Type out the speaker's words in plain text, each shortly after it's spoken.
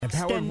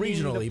Powered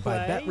regionally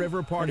by Bet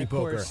River Party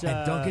Poker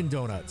and Dunkin'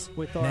 Donuts.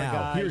 With our now,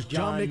 guy, here's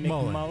John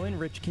McMullen.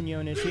 Rich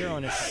Quinones here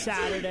on a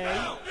Saturday.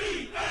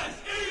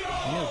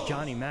 I know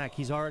Johnny Mac,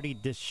 he's already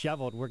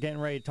disheveled. We're getting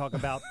ready to talk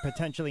about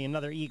potentially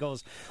another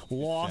Eagles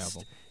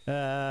lost.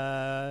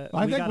 I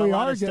think we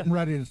are getting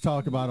ready to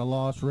talk about a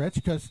loss, Rich,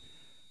 because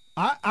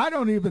I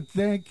don't even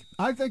think –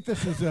 I think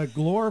this is a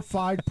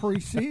glorified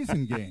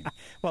preseason game.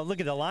 Well, look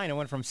at the line. It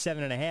went from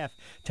 7.5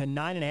 to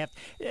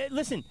 9.5.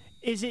 Listen,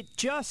 is it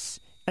just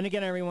 – and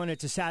again, everyone,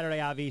 it's a Saturday,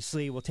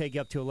 obviously. We'll take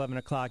you up to 11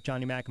 o'clock.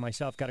 Johnny Mac and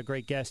myself got a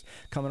great guest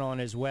coming on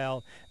as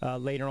well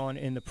later on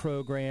in the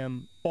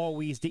program.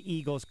 Always the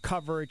Eagles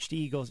coverage, the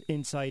Eagles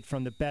insight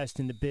from the best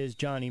in the biz,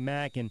 Johnny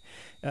Mac. And,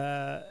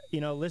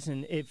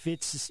 listen,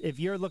 if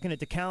you're looking at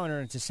the calendar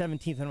and it's the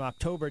 17th of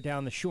October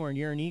down the shore and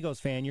you're an Eagles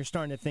fan, you're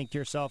starting to think to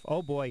yourself,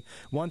 oh, boy,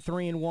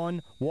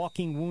 1-3-1,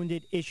 walking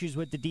wounded, issues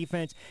with the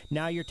defense.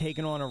 Now you're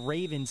taking on a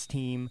Ravens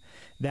team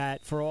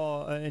that, for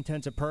all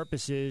intents and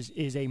purposes,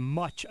 is a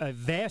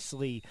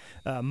vastly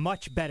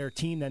much better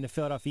team than the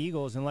Philadelphia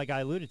Eagles. And like I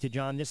alluded to,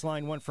 John, this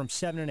line went from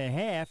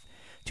 7.5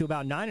 to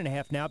about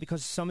 9.5 now because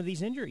of some of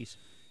these injuries.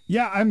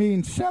 Yeah, I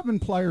mean, 7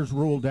 players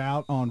ruled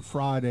out on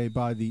Friday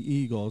by the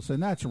Eagles,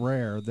 and that's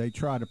rare. They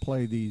try to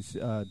play these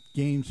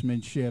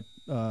gamesmanship,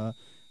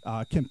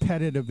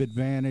 competitive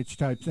advantage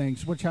type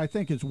things, which I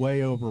think is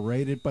way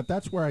overrated. But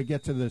that's where I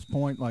get to this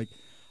point. Like,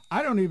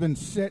 I don't even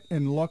sit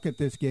and look at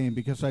this game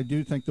because I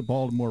do think the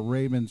Baltimore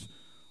Ravens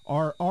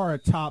are a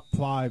top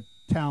 5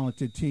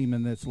 talented team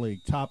in this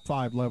league, top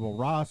 5 level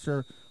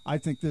roster. I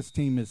think this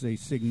team is a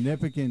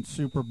significant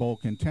Super Bowl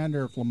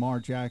contender if Lamar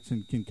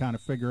Jackson can kind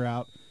of figure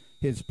out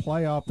his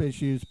playoff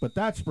issues, but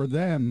that's for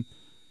them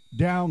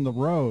down the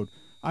road.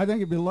 I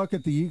think if you look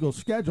at the Eagles'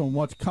 schedule and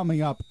what's coming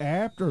up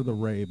after the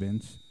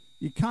Ravens,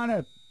 you kind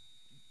of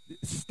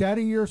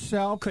steady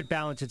yourself. Could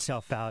balance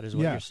itself out is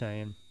what you're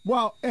saying.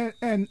 Well,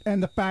 and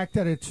the fact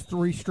that it's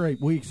 3 straight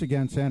weeks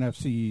against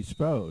NFC East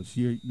foes.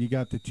 You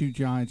got the 2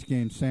 Giants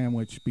games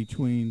sandwiched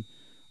between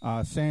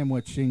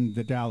sandwiching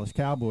the Dallas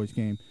Cowboys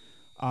game.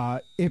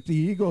 If the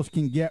Eagles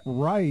can get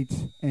right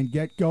and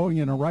get going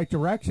in the right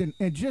direction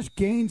and just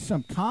gain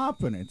some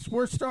confidence,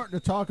 we're starting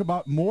to talk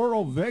about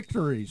moral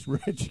victories,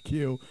 Rich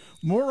Q.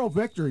 Moral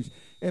victories.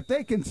 If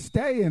they can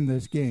stay in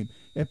this game,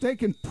 if they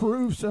can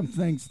prove some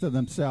things to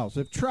themselves,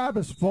 if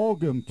Travis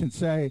Fulgham can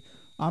say,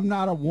 I'm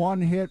not a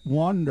one-hit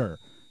wonder,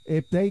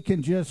 if they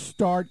can just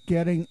start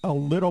getting a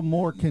little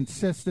more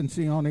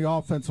consistency on the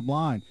offensive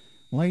line,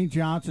 Lane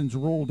Johnson's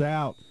ruled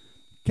out.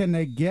 Can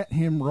they get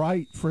him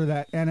right for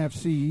that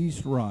NFC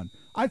East run?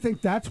 I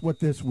think that's what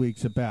this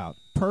week's about.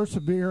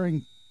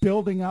 Persevering,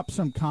 building up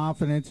some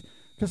confidence.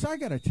 Because I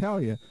got to tell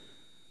you,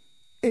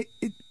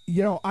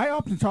 I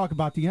often talk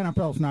about the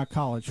NFL's not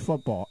college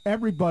football.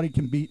 Everybody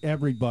can beat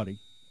everybody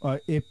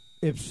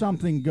if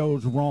something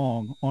goes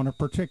wrong on a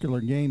particular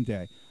game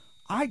day.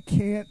 I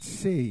can't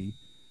see,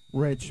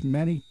 Rich,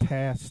 many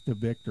paths to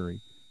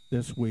victory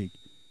this week.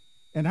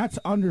 And that's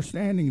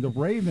understanding the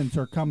Ravens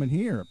are coming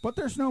here. But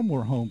there's no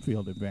more home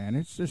field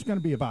advantage. There's going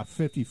to be about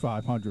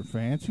 5,500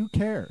 fans. Who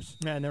cares?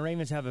 Yeah, and the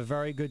Ravens have a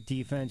very good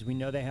defense. We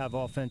know they have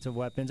offensive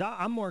weapons.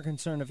 I'm more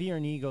concerned if you're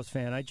an Eagles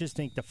fan. I just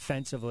think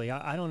defensively,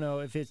 I don't know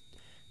if it's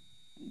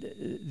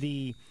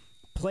the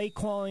play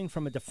calling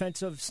from a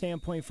defensive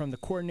standpoint from the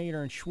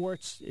coordinator and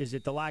Schwartz. Is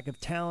it the lack of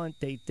talent?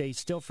 They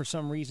still, for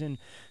some reason,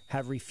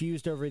 have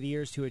refused over the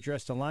years to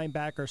address the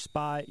linebacker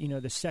spot.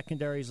 The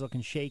secondary is looking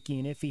shaky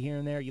and iffy here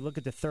and there. You look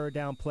at the third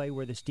down play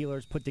where the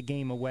Steelers put the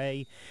game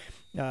away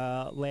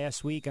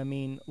last week. I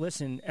mean,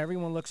 listen,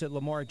 everyone looks at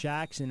Lamar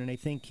Jackson and they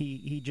think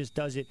he just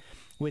does it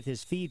with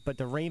his feet, but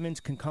the Ravens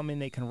can come in,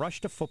 they can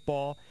rush the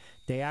football.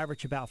 They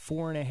average about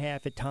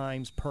 4.5 at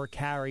times per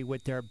carry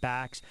with their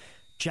backs.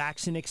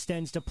 Jackson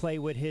extends to play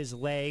with his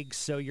legs,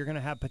 so you're going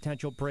to have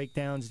potential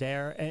breakdowns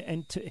there.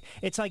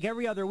 It's like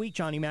every other week,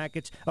 Johnny Mac.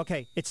 It's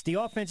the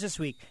offense this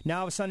week. Now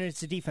all of a sudden it's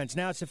the defense.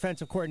 Now it's the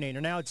defensive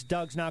coordinator. Now it's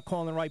Doug's not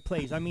calling the right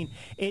plays. I mean,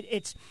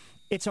 it's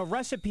a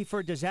recipe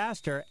for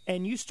disaster.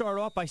 And you start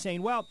off by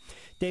saying, well,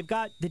 they've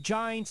got the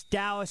Giants,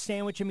 Dallas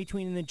sandwich in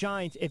between the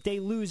Giants. If they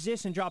lose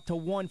this and drop to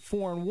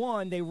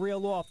 1-4-1, they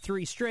reel off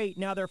 3 straight.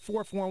 Now they're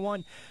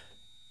 4-4-1.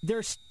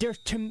 There's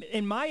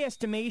in my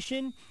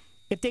estimation,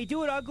 if they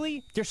do it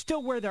ugly, they're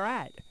still where they're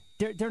at.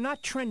 They're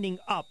not trending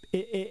up,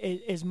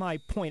 is my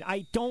point.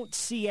 I don't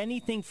see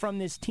anything from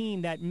this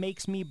team that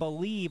makes me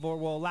believe or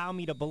will allow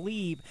me to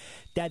believe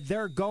that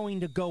they're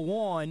going to go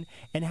on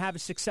and have a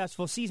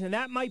successful season.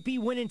 That might be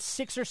winning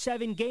 6 or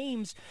 7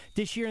 games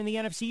this year in the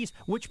NFC East,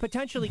 which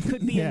potentially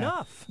could be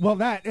enough. Well,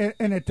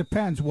 and it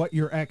depends what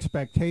your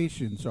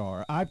expectations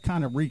are. I've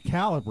kind of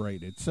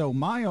recalibrated. So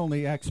my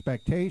only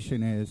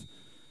expectation is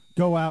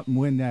go out and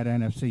win that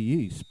NFC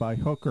East by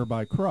hook or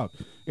by crook.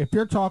 If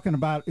you're talking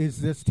about is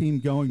this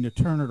team going to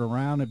turn it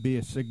around and be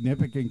a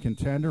significant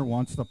contender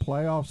once the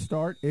playoffs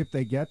start, if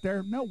they get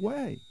there, no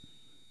way.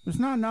 There's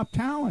not enough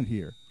talent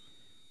here.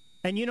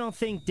 And you don't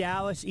think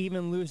Dallas,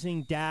 even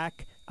losing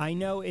Dak, I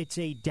know it's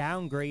a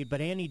downgrade, but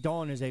Andy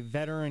Dalton is a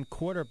veteran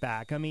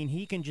quarterback. I mean,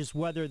 he can just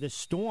weather the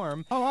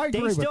storm. Oh, I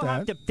agree with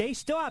that. They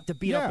still have to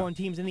beat up on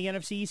teams in the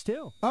NFC East,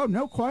 too. Oh,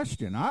 no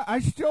question. I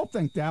still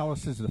think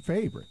Dallas is the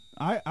favorite.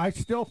 I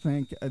still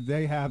think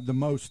they have the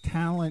most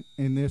talent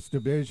in this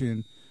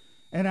division.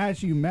 And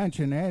as you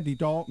mentioned, Andy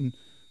Dalton,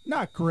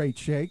 not great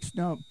shakes,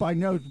 but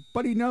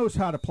he knows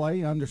how to play.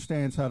 He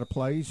understands how to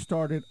play. He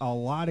started a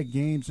lot of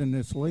games in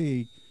this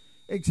league.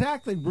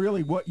 Exactly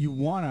really what you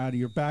want out of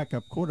your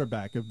backup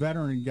quarterback, a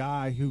veteran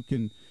guy who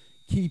can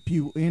keep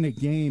you in a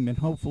game and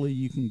hopefully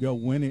you can go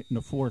win it in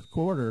the fourth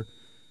quarter.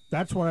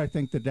 That's what I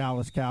think the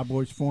Dallas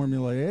Cowboys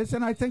formula is,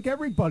 and I think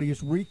everybody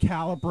is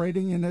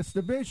recalibrating in this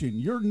division.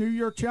 Your New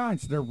York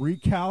Giants, they're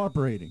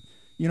recalibrating.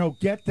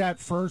 Get that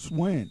first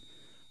win.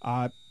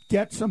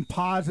 Get some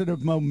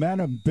positive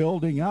momentum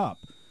building up.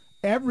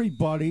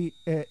 Everybody,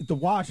 the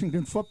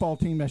Washington football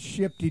team has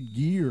shifted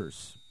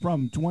gears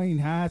from Dwayne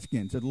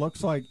Haskins. It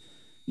looks like,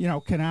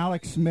 can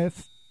Alex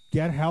Smith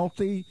get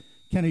healthy?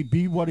 Can he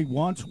be what he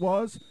once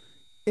was?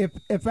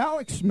 If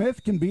Alex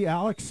Smith can be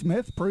Alex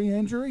Smith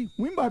pre-injury,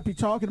 we might be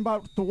talking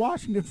about the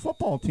Washington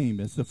football team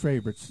as the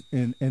favorites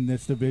in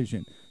this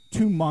division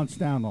 2 months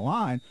down the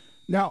line.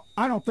 Now,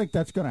 I don't think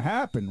that's going to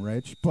happen,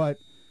 Rich, but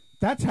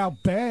that's how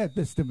bad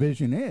this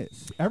division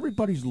is.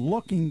 Everybody's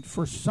looking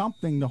for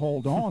something to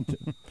hold on to.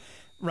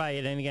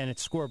 Right, and again,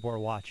 it's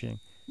scoreboard watching.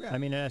 Yeah. I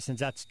mean, in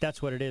essence,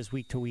 that's what it is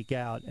week to week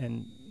out.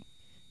 And,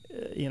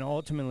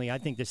 ultimately, I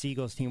think this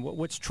Eagles team,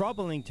 what's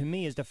troubling to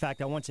me is the fact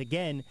that, once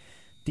again,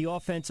 the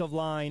offensive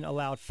line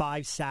allowed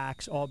 5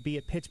 sacks,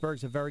 albeit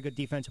Pittsburgh's a very good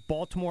defense.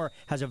 Baltimore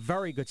has a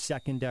very good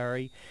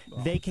secondary.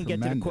 They can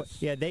tremendous.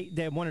 Get to the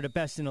they're one of the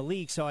best in the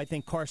league, so I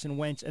think Carson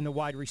Wentz and the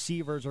wide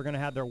receivers are going to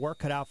have their work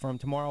cut out for them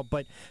tomorrow.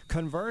 But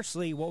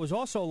conversely, what was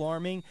also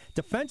alarming,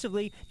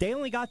 defensively, they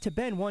only got to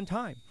Ben one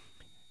time.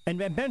 And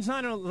Ben's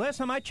not, last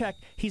time I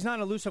checked, he's not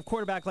an elusive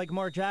quarterback like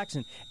Lamar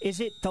Jackson. Is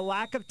it the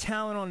lack of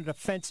talent on the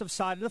defensive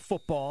side of the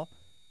football,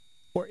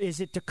 or is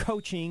it the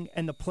coaching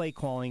and the play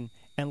calling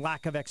and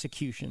lack of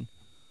execution?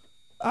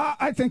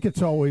 I think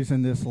it's always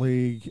in this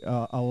league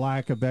a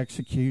lack of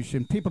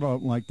execution. People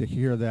don't like to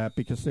hear that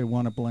because they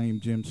want to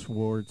blame Jim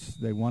Schwartz.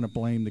 They want to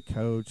blame the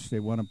coach. They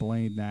want to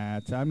blame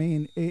that. I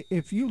mean,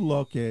 if you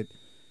look at,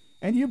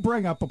 and you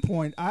bring up a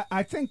point,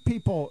 I think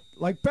people,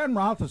 like Ben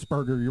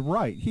Roethlisberger, you're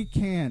right. He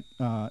can't,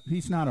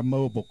 he's not a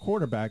mobile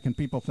quarterback, and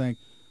people think,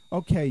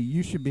 okay,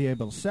 you should be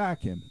able to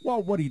sack him.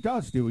 Well, what he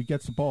does do, he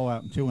gets the ball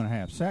out in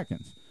 2.5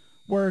 seconds.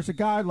 Whereas a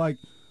guy like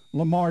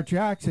Lamar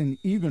Jackson,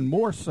 even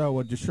more so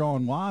a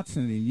Deshaun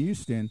Watson in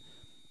Houston,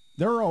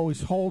 they're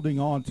always holding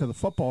on to the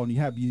football, and you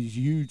have these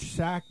huge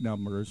sack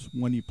numbers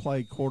when you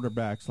play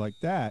quarterbacks like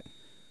that.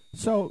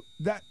 So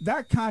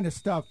that kind of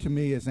stuff to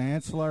me is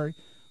ancillary.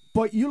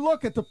 But you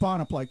look at the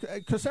final play,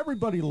 because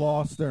everybody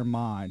lost their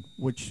mind,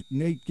 which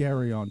Nate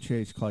Gary on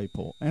Chase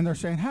Claypool, and they're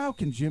saying, how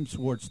can Jim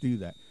Schwartz do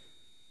that?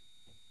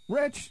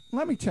 Rich,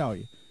 let me tell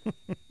you.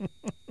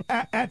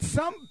 At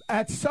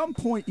some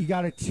point, you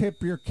got to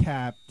tip your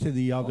cap to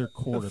the other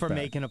quarterback for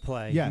making a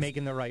play,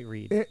 making the right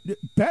read.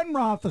 Ben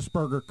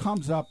Roethlisberger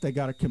comes up. They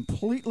got a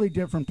completely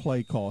different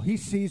play call. He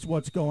sees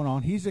what's going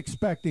on. He's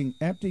expecting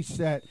empty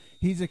set.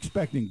 He's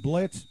expecting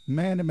blitz,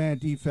 man-to-man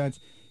defense.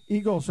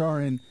 Eagles are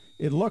in,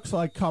 it looks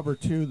like cover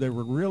 2. They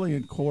were really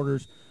in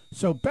quarters.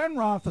 So Ben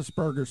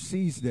Roethlisberger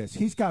sees this.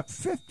 He's got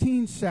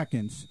 15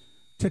 seconds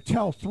to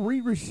tell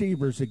 3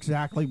 receivers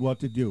exactly what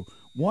to do.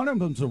 One of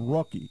them's a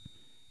rookie.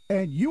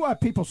 And you have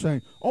people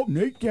saying, oh,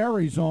 Nate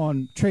Gary's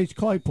on Chase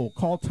Claypool,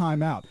 call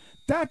timeout.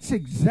 That's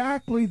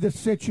exactly the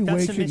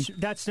situation.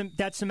 That's the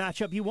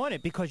matchup you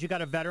wanted because you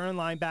got a veteran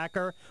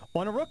linebacker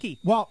on a rookie.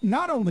 Well,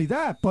 not only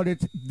that, but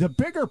it's the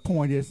bigger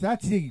point is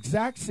that's the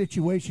exact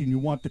situation you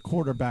want the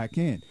quarterback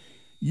in.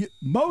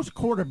 Most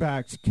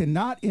quarterbacks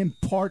cannot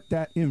impart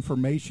that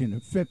information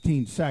in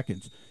 15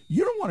 seconds.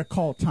 You don't want to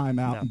call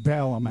timeout and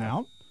bail them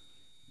out.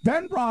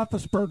 Ben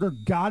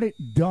Roethlisberger got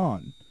it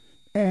done.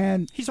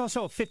 And he's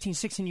also a 15,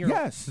 16-year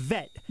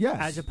vet,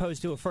 as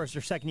opposed to a first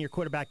or second-year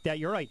quarterback that,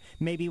 you're right,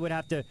 maybe would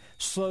have to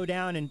slow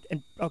down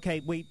and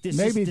okay, wait, this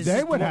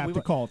they would have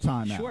to call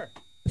timeout. Sure.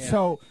 Yeah.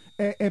 So,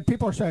 and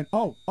people are saying,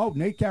 oh,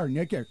 Nate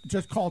Gary,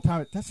 just call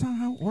timeout. That's not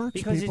how it works,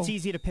 because it's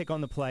easy to pick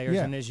on the players,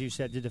 and as you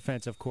said, the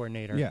defensive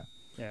coordinator.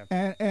 Yeah.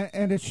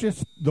 And it's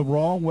just the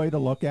wrong way to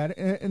look at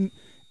it. And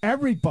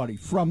everybody,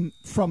 from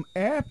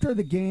after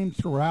the game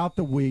throughout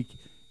the week,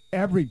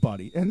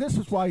 everybody, and this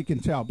is why you can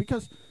tell,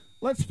 because –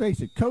 let's face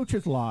it,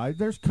 coaches lie.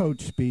 There's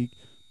coach speak.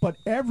 But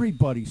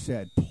everybody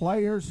said,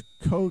 players,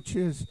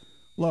 coaches,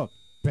 look,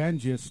 Ben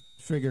just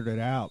figured it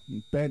out.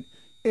 Ben,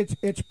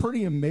 it's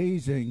pretty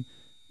amazing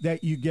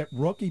that you get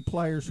rookie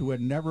players who had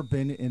never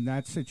been in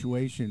that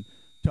situation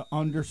to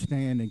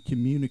understand and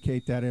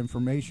communicate that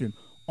information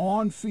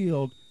on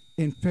field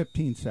in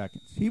 15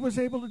 seconds. He was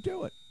able to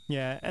do it.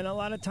 Yeah, and a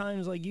lot of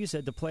times, like you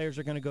said, the players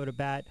are going to go to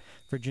bat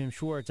for Jim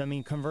Schwartz. I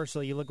mean,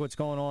 conversely, you look what's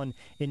going on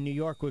in New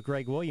York with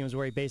Greg Williams,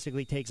 where he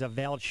basically takes a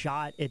veiled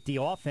shot at the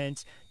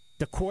offense.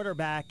 the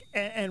quarterback,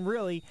 and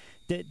really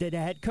the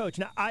head coach.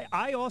 Now,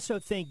 I also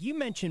think you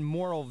mentioned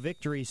moral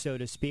victories, so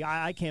to speak.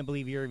 I can't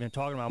believe you're even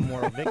talking about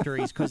moral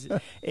victories because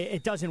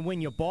it doesn't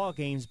win you ball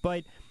games.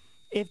 But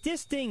if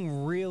this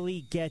thing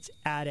really gets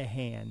out of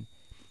hand,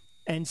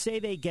 and say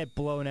they get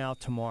blown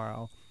out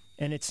tomorrow,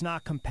 and it's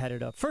not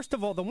competitive. First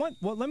of all,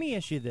 let me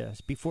ask you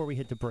this before we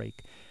hit the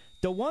break.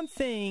 The one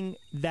thing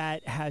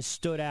that has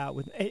stood out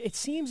with it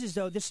seems as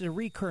though this is a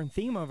recurring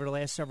theme over the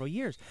last several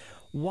years.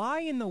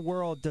 Why in the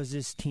world does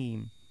this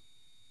team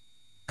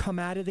come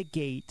out of the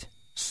gate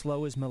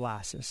slow as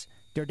molasses?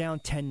 They're down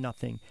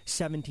 10-0,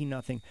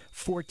 17-0,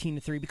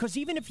 14-3. Because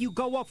even if you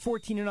go up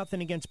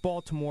 14-0 against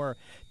Baltimore,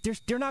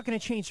 they're not going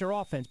to change their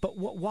offense. But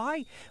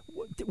why?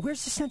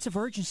 Where's the sense of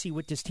urgency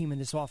with this team and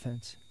this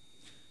offense?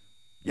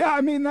 Yeah, I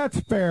mean,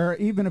 that's fair.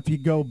 Even if you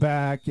go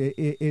back,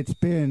 it's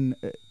been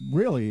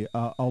really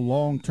a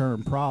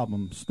long-term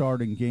problem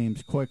starting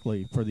games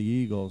quickly for the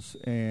Eagles.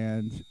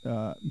 And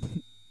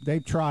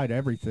they've tried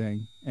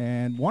everything.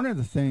 And one of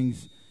the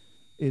things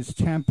is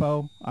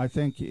tempo. I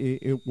think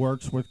it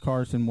works with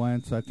Carson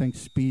Wentz. I think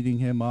speeding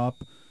him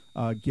up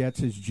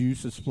gets his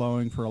juices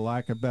flowing, for a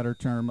lack of a better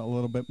term, a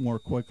little bit more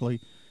quickly.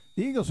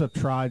 The Eagles have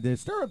tried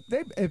this.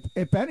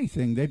 If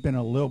anything, they've been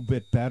a little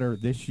bit better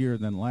this year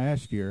than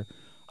last year.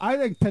 I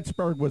think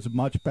Pittsburgh was a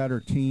much better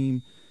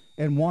team,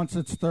 and once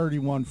it's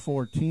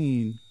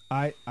 31-14,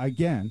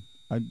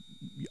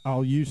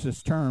 I'll use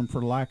this term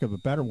for lack of a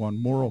better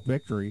one, moral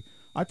victory.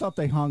 I thought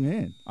they hung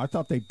in. I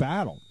thought they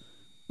battled.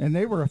 And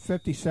they were a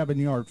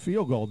 57-yard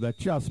field goal that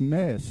just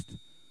missed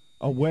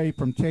away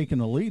from taking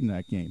the lead in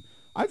that game.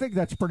 I think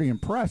that's pretty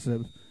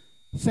impressive.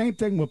 Same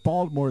thing with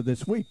Baltimore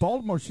this week.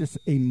 Baltimore's just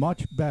a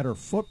much better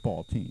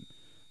football team.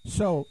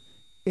 So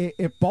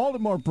if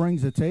Baltimore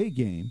brings its A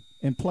game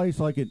and plays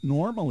like it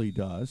normally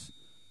does,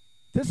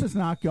 this is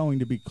not going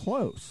to be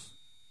close.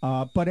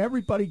 But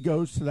everybody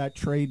goes to that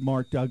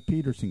trademark Doug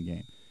Peterson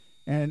game.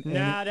 No. They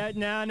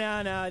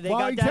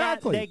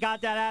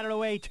got that out of the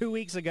way 2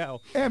 weeks ago.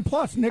 And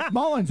plus, Nick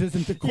Mullins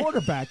isn't the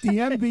quarterback. The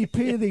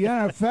MVP of the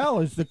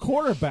NFL is the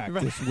quarterback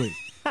this week.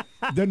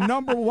 The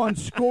number one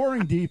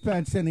scoring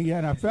defense in the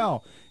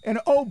NFL. And,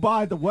 oh,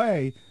 by the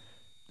way,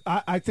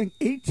 I think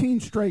 18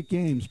 straight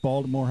games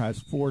Baltimore has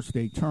forced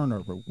a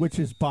turnover, which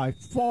is by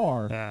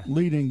far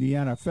leading the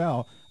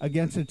NFL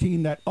against a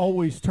team that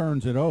always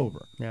turns it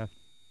over. Yeah.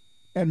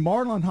 And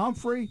Marlon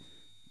Humphrey,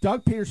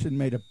 Doug Peterson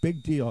made a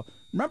big deal.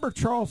 Remember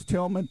Charles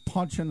Tillman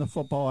punching the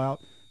football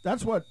out?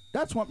 That's what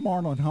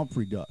Marlon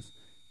Humphrey does.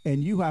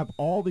 And you have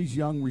all these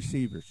young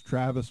receivers,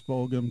 Travis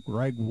Fulgham,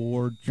 Greg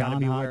Ward,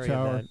 John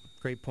Hightower.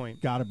 Great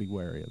point. Got to be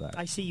wary of that.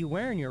 I see you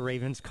wearing your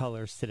Ravens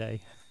colors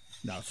today.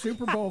 No,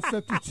 Super Bowl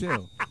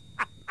 52.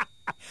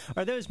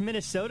 Are those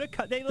Minnesota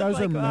colors? They look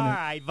like, all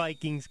right,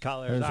 Vikings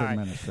colors. Those all are right.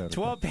 Minnesota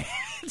 12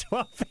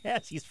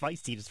 past, he's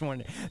feisty this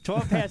morning.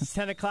 12 past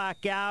 10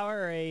 o'clock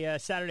hour, a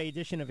Saturday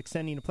edition of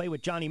Extending the Play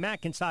with Johnny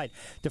Mack inside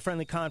the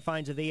friendly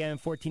confines of the AM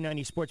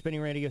 1490 Sports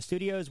Betting Radio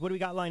Studios. What do we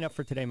got lined up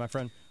for today, my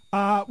friend?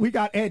 We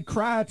got Ed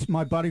Kratz,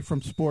 my buddy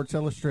from Sports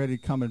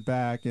Illustrated, coming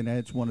back, and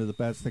Ed's one of the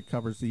best that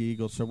covers the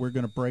Eagles. So we're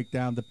going to break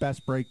down the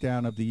best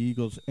breakdown of the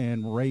Eagles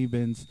and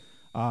Ravens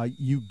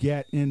you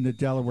get in the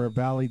Delaware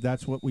Valley.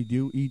 That's what we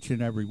do each and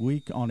every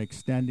week on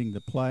Extending the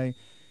Play.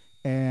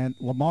 And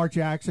Lamar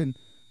Jackson,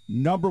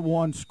 number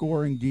one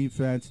scoring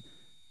defense.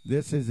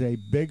 This is a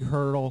big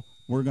hurdle.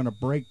 We're going to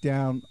break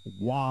down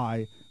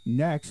why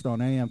next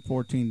on AM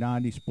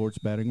 1490 Sports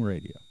Betting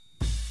Radio.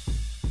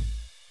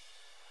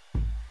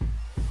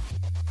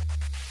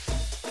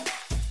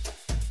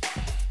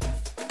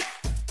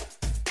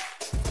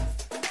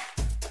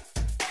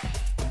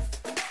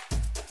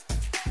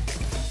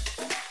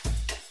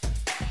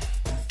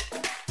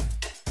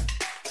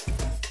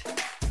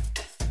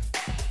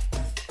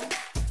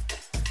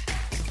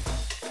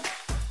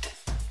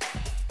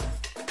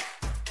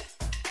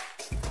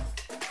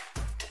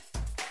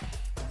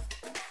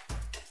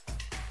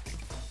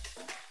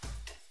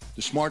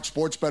 The smart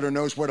sports bettor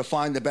knows where to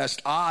find the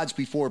best odds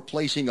before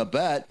placing a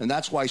bet, and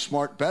that's why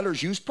smart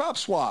bettors use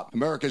PropSwap,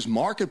 America's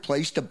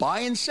marketplace to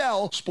buy and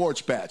sell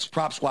sports bets.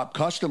 PropSwap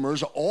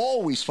customers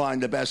always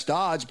find the best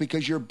odds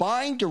because you're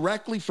buying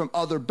directly from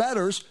other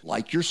bettors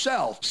like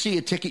yourself. See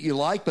a ticket you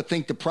like but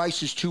think the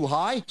price is too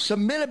high?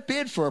 Submit a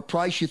bid for a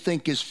price you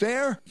think is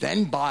fair,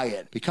 then buy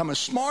it. Become a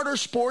smarter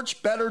sports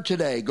bettor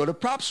today. Go to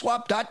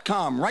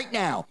PropSwap.com right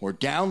now or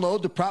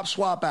download the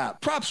PropSwap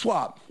app.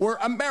 PropSwap, where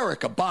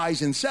America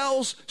buys and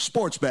sells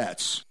sports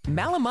bets.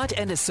 Malamut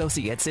and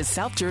Associates is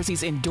South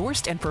Jersey's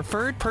endorsed and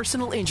preferred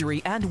personal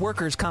injury and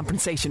workers'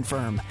 compensation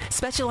firm,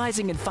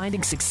 specializing in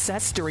finding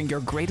success during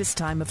your greatest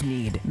time of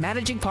need.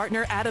 Managing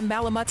partner Adam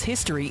Malamut's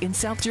history in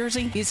South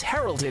Jersey is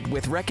heralded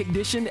with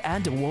recognition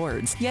and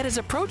awards, yet his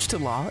approach to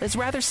law is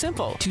rather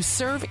simple: to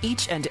serve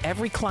each and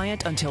every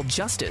client until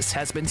justice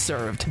has been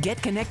served.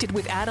 Get connected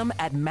with Adam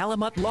at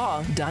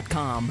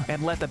malamutlaw.com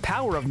and let the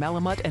power of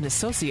Malamut and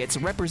Associates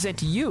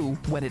represent you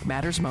when it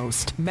matters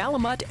most.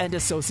 Malamut and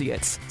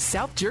Associates,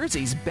 South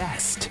Jersey's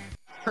best.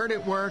 Hurt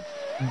at work?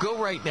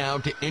 Go right now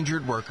to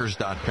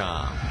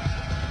injuredworkers.com.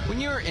 When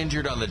you're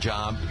injured on the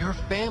job, your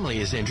family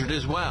is injured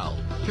as well.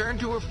 Turn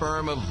to a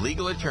firm of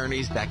legal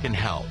attorneys that can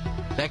help,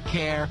 that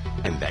care,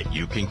 and that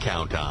you can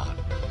count on.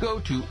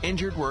 Go to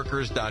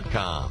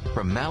InjuredWorkers.com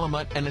from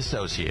Malamut and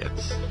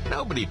Associates.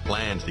 Nobody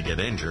plans to get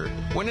injured.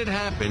 When it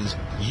happens,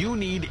 you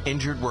need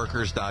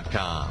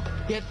InjuredWorkers.com.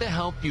 Get the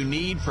help you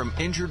need from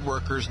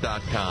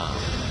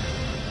InjuredWorkers.com.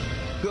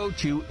 Go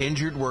to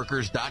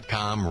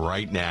InjuredWorkers.com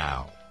right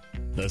now.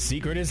 The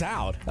secret is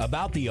out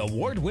about the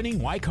award-winning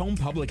Wycombe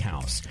Public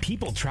House.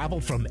 People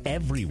travel from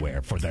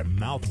everywhere for their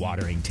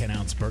mouth-watering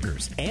 10-ounce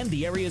burgers and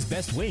the area's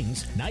best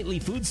wings, nightly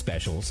food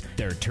specials,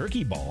 their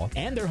turkey ball,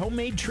 and their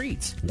homemade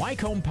treats.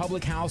 Wycombe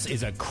Public House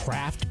is a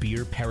craft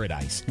beer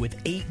paradise with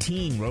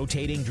 18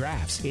 rotating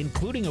drafts,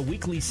 including a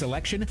weekly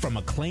selection from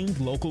acclaimed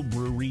local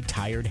brewery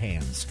Tired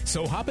Hands.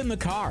 So hop in the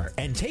car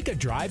and take a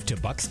drive to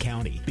Bucks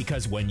County,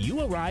 because when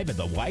you arrive at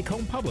the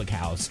Wycombe Public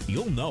House,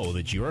 you'll know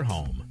that you're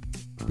home.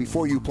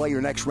 Before you play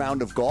your next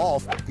round of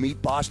golf,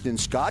 meet Boston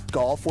Scott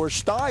Golf, where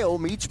style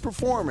meets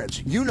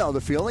performance. You know the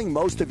feeling.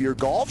 Most of your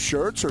golf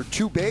shirts are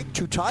too big,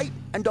 too tight,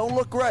 and don't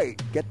look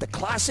great. Get the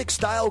classic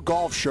style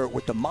golf shirt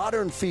with the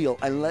modern feel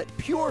and let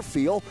pure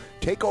feel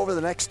take over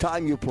the next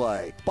time you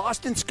play.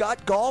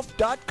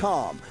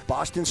 BostonScottGolf.com.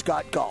 Boston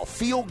Scott Golf.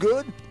 Feel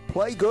good,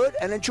 play good,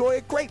 and enjoy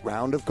a great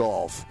round of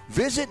golf.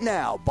 Visit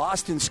now,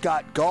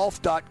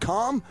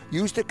 BostonScottGolf.com.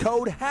 Use the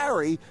code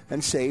HARRY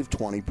and save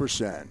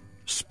 20%.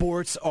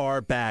 Sports are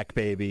back,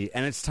 baby,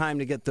 and it's time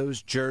to get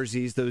those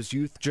jerseys, those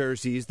youth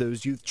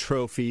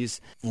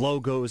trophies,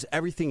 logos,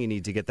 everything you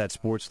need to get that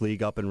sports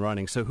league up and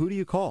running. So who do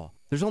you call?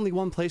 There's only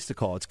one place to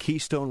call. It's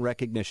Keystone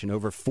Recognition.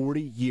 Over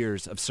 40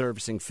 years of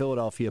servicing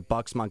Philadelphia,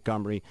 Bucks,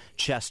 Montgomery,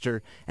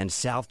 Chester, and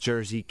South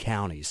Jersey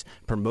counties.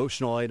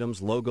 Promotional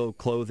items, logo,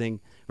 clothing,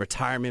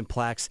 retirement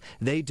plaques.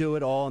 They do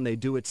it all, and they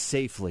do it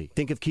safely.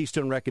 Think of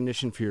Keystone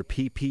Recognition for your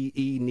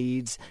PPE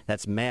needs.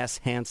 That's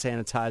masks, hand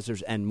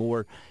sanitizers, and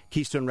more.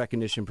 Keystone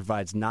Recognition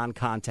provides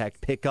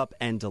non-contact pickup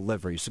and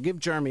delivery. So give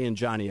Jeremy and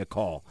Johnny a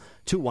call,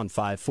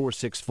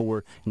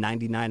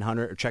 215-464-9900,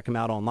 or check them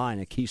out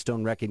online at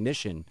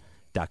KeystoneRecognition.com.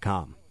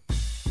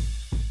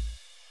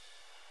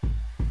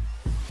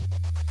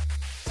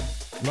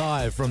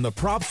 Live from the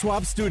Prop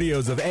Swap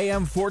studios of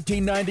AM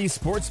 1490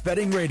 Sports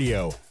Betting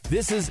Radio,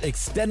 this is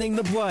Extending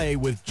the Play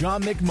with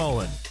John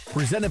McMullen,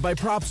 presented by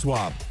Prop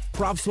Swap.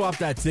 Prop swap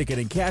that ticket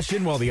and cash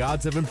in while the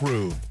odds have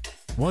improved.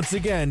 Once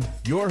again,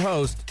 your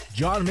host,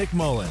 John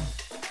McMullen.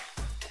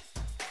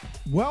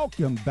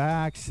 Welcome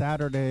back,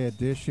 Saturday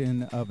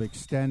edition of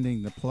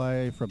Extending the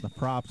Play from the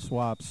Prop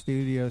Swap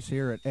studios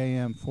here at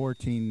AM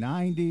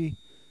 1490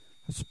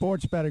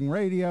 Sports Betting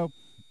Radio.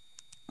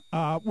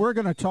 We're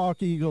going to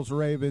talk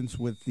Eagles-Ravens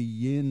with the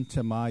yin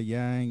to my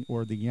yang,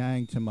 or the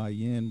yang to my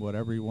yin,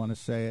 whatever you want to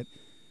say it.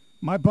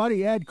 My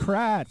buddy Ed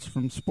Kratz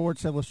from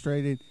Sports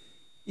Illustrated,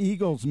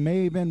 Eagles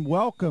Maven.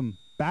 Welcome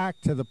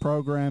back to the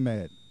program,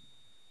 Ed.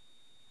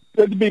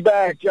 Good to be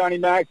back, Johnny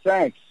Mac.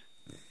 Thanks.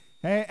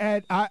 Hey,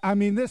 Ed, I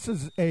mean, this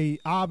is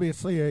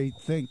obviously I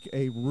think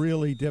a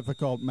really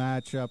difficult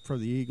matchup for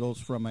the Eagles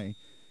from a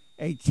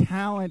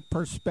talent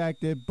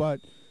perspective.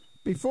 But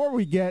before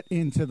we get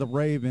into the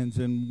Ravens,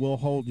 and we'll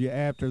hold you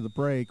after the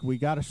break, we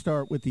got to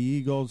start with the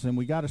Eagles, and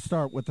we got to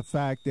start with the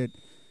fact that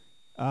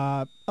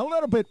a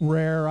little bit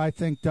rare, I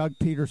think Doug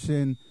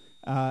Peterson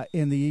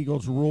in the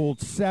Eagles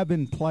ruled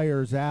 7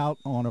 players out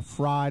on a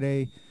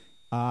Friday.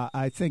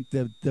 I think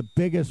the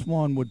biggest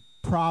one would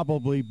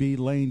probably be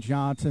Lane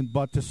Johnson.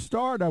 But to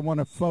start, I want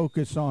to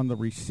focus on the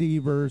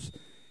receivers.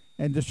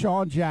 And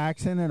Deshaun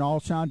Jackson and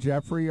Alshon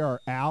Jeffrey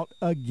are out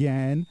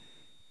again.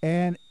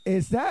 And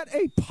is that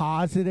a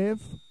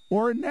positive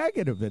or a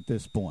negative at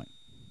this point?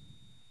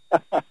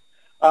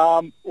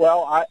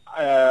 Well,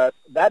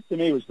 that to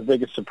me was the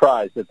biggest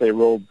surprise, that they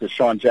ruled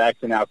Deshaun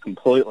Jackson out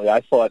completely.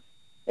 I thought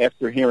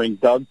after hearing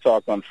Doug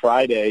talk on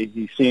Friday,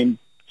 he seemed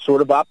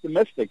sort of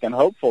optimistic and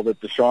hopeful that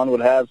Deshaun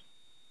would have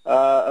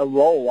a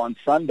role on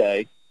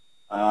Sunday.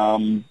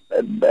 And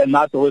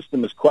not to list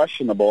him as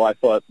questionable, I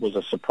thought was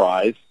a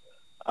surprise.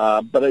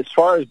 But as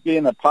far as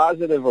being a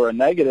positive or a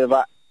negative,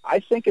 I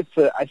think it's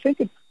a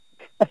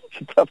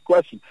tough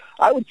question.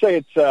 I would say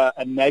it's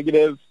a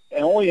negative,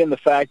 and only in the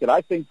fact that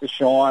I think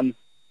Deshaun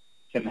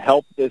can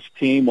help this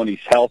team when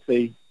he's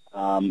healthy.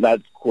 That,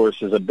 of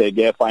course, is a big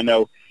if. I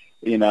know,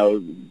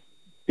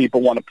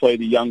 people want to play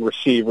the young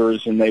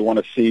receivers, and they want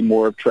to see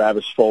more of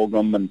Travis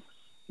Fulgham and,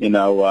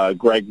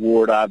 Greg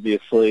Ward,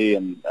 obviously,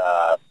 and,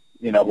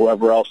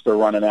 whoever else they're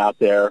running out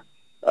there.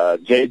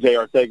 J.J.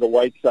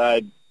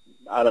 Arcega-Whiteside,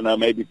 I don't know,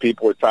 maybe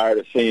people are tired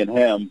of seeing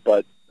him,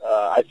 but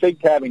I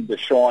think having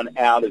Deshaun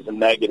out is a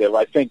negative.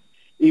 I think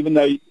even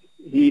though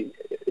he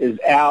is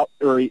out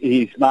or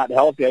he's not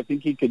healthy, I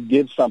think he could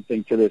give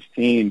something to this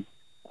team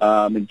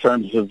in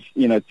terms of,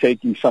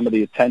 taking some of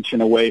the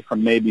attention away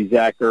from maybe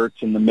Zach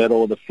Ertz in the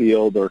middle of the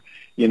field, or,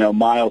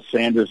 Miles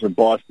Sanders or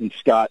Boston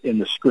Scott in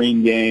the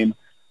screen game,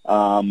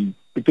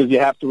 because you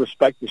have to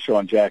respect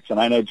Deshaun Jackson.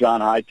 I know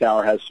John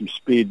Hightower has some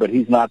speed, but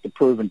he's not the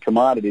proven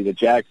commodity that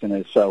Jackson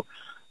is. So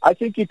I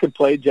think you could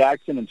play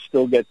Jackson and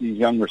still get these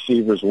young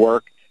receivers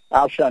work.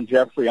 Alshon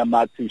Jeffrey, I'm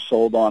not too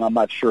sold on. I'm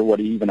not sure what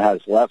he even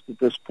has left at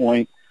this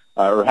point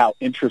or how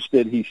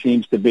interested he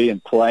seems to be in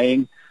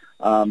playing.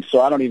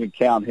 So I don't even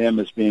count him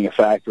as being a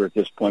factor at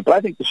this point. But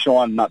I think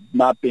Deshaun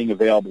not being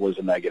available is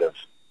a negative.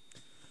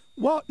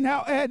 Well,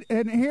 now, Ed,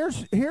 and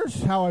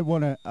here's how I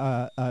want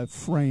to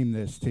frame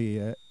this to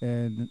you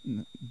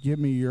and give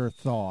me your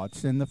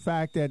thoughts. And the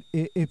fact that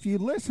if you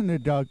listen to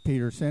Doug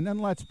Peterson,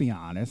 and let's be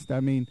honest,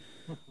 I mean,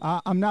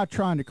 I'm not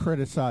trying to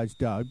criticize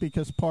Doug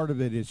because part of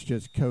it is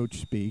just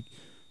coach speak.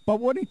 But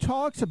when he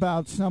talks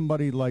about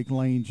somebody like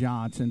Lane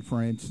Johnson,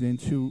 for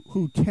instance,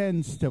 who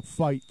tends to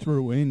fight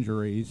through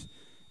injuries,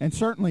 and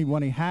certainly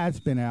when he has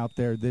been out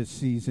there this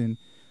season,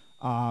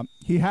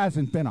 he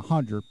hasn't been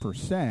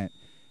 100%.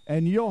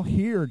 And you'll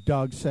hear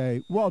Doug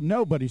say, well,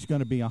 nobody's going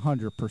to be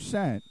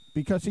 100%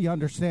 because he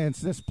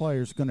understands this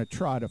player's going to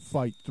try to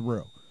fight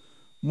through.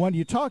 When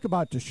you talk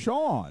about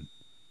Deshaun,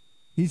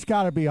 he's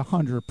got to be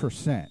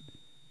 100%.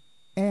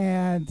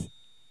 And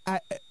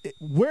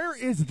where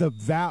is the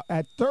value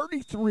at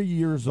 33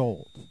 years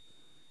old?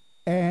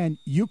 And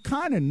you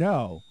kind of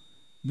know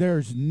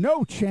there's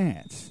no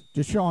chance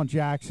Deshaun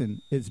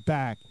Jackson is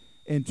back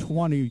in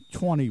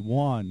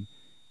 2021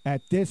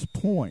 at this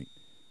point.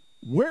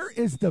 Where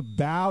is the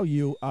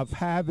value of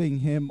having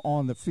him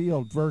on the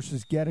field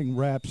versus getting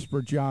reps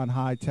for John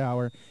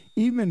Hightower,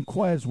 even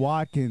Quez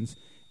Watkins,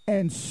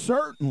 and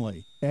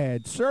certainly,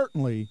 Ed,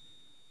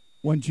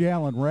 when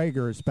Jalen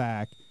Reagor is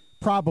back,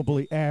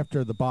 probably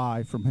after the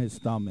bye from his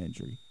thumb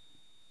injury?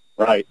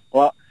 Right.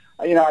 Well,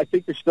 I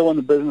think you're still in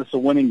the business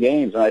of winning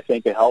games, and I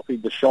think a healthy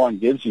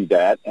Deshaun gives you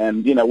that.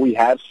 And, we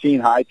have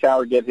seen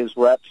Hightower get his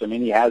reps. I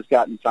mean, he has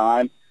gotten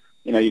time.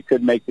 You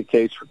could make the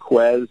case for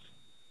Quez.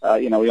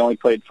 He only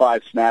played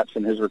 5 snaps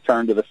in his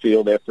return to the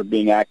field after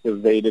being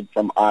activated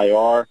from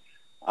IR.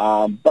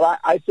 But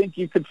I think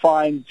you could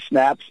find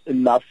snaps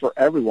enough for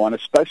everyone,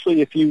 especially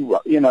if you,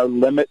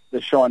 limit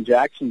Deshaun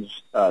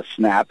Jackson's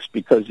snaps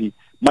because he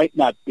might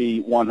not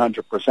be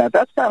 100%.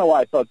 That's kind of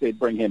why I thought they'd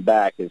bring him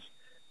back is,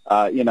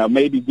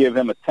 maybe give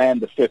him a 10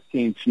 to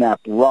 15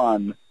 snap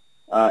run.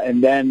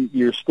 And then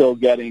you're still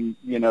getting,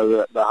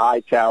 the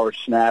Hightower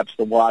snaps,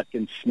 the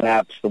Watkins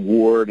snaps, the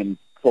Ward and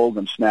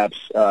Fulgham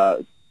snaps,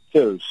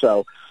 too.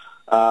 So,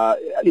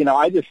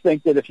 I just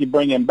think that if you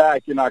bring him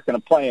back, you're not going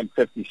to play him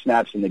 50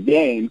 snaps in the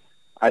game.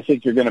 I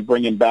think you're going to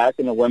bring him back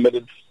in a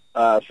limited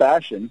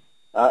fashion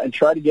and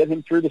try to get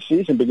him through the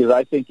season because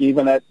I think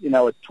even at,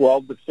 a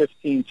 12 to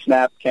 15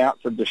 snap count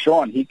for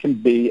Deshaun, he can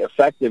be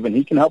effective and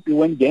he can help you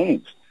win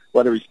games,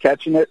 whether he's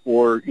catching it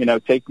or,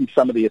 taking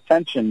some of the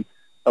attention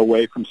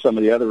away from some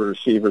of the other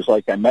receivers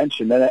like I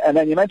mentioned. And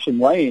then you mentioned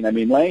Lane. I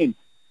mean, Lane,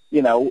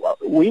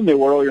 we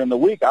knew earlier in the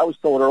week, I was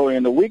told earlier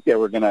in the week they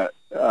were going to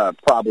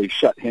probably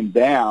shut him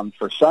down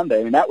for Sunday.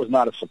 I mean, that was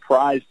not a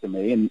surprise to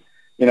me. And,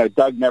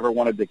 Doug never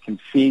wanted to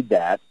concede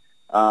that.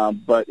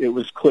 But it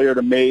was clear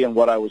to me and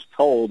what I was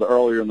told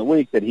earlier in the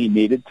week that he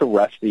needed to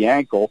rest the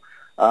ankle.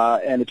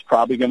 And it's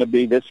probably going to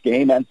be this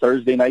game and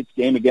Thursday night's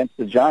game against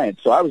the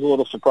Giants. So I was a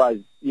little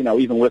surprised,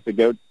 even with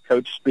the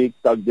coach speak,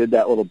 Doug did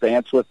that little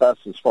dance with us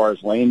as far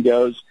as Lane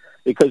goes.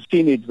 Because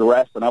he needs the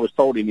rest, and I was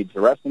told he needs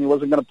the rest, and he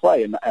wasn't going to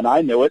play. And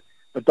I knew it,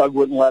 but Doug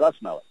wouldn't let us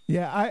know it.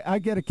 Yeah, I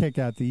get a kick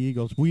out the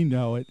Eagles. We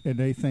know it, and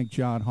they think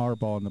John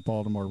Harbaugh and the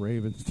Baltimore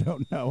Ravens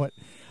don't know it.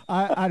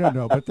 I don't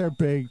know, but they're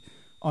big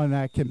on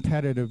that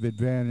competitive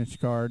advantage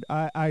card.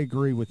 I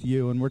agree with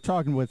you, and we're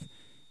talking with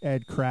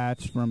Ed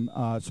Kratz from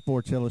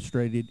Sports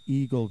Illustrated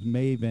Eagles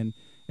Maven,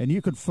 and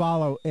you could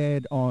follow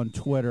Ed on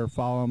Twitter.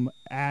 Follow him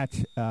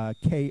at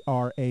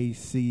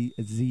KRACZE,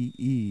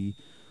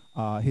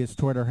 his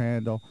Twitter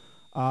handle.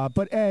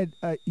 But, Ed,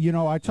 I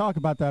talk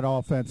about that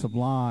offensive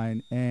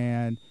line,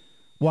 and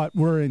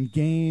we're in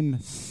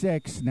Game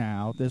 6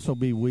 now. This will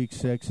be Week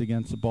 6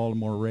 against the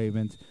Baltimore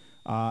Ravens.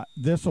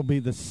 This will be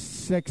the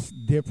 6th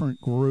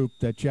different group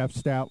that Jeff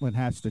Stoutland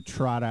has to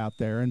trot out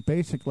there. And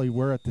basically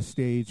we're at the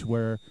stage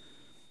where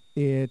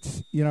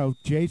it's,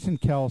 Jason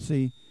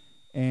Kelce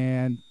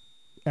and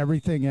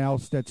everything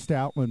else that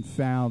Stoutland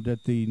found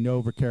at the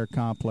NovaCare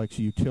Complex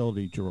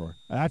utility drawer.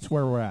 That's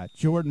where we're at.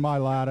 Jordan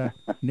Mailata,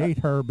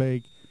 Nate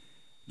Herbig,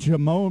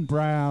 Jamon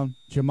Brown,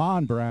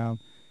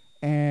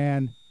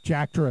 and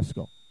Jack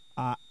Driscoll.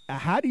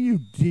 How do you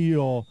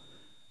deal?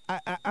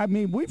 I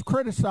mean, we've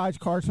criticized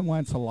Carson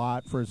Wentz a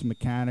lot for his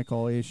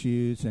mechanical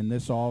issues and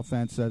this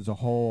offense as a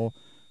whole,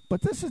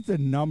 but this is the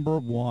number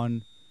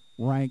 1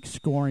 ranked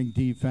scoring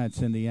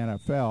defense in the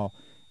NFL,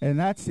 and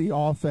that's the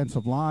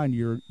offensive line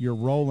you're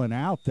rolling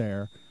out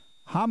there.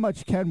 How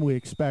much can we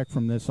expect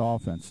from this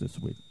offense this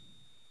week?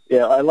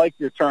 Yeah, I like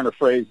your turn of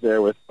phrase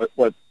there with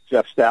what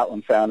Jeff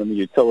Stoutland found in the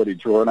utility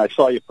drawer, and I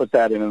saw you put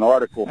that in an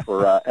article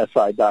for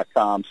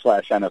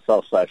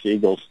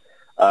si.com/NFL/Eagles.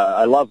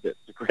 I loved it.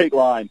 It's a great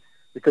line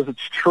because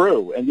it's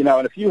true. And,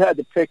 and if you had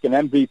to pick an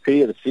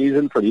MVP of the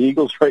season for the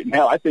Eagles right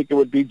now, I think it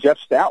would be Jeff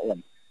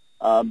Stoutland,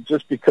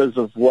 just because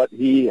of what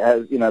he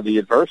has, the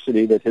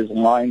adversity that his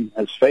line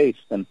has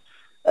faced. And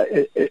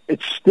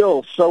it's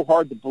still so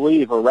hard to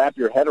believe or wrap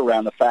your head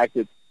around the fact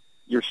that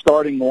your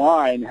starting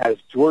line has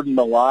Jordan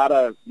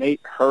Mailata,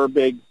 Nate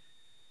Herbig,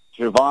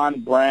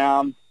 Jamon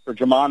Brown,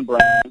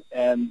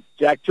 and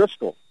Jack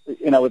Driscoll.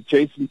 With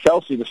Jason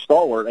Kelsey, the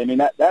stalwart. I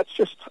mean, that's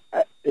just,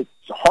 it's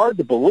hard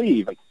to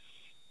believe.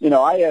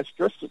 I asked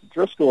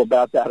Driscoll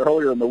about that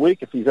earlier in the week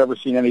if he's ever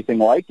seen anything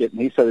like it,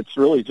 and he said it's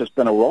really just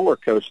been a roller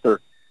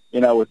coaster,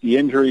 with the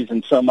injuries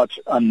and so much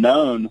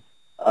unknown.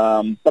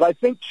 But I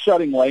think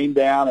shutting Lane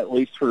down, at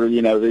least for,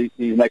 these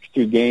next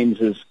two games,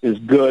 is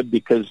good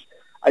because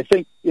I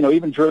think,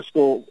 even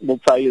Driscoll will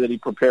tell you that he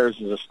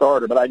prepares as a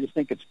starter, but I just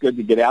think it's good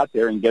to get out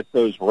there and get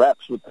those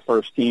reps with the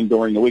first team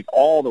during the week,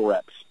 all the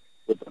reps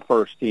with the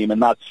first team, and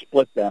not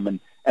split them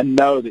and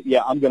know that,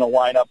 I'm going to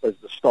line up as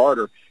the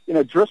starter.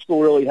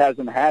 Driscoll really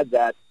hasn't had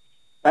that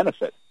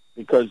benefit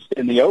because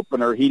in the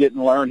opener he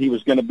didn't learn he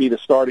was going to be the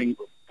starting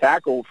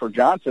tackle for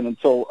Johnson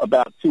until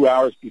about 2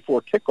 hours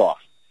before kickoff.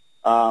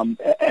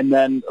 And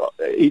then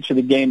each of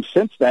the games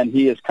since then,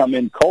 he has come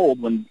in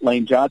cold when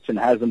Lane Johnson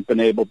hasn't been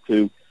able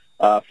to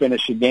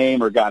finish a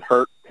game or got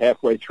hurt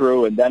halfway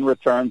through and then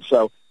returned.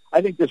 So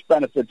I think this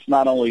benefits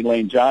not only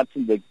Lane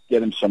Johnson to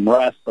get him some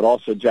rest, but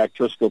also Jack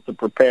Driscoll to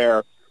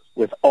prepare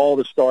with all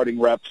the starting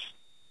reps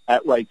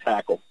at right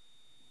tackle.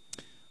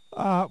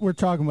 We're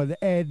talking with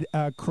Ed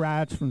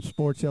Kracz from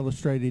Sports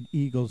Illustrated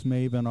Eagles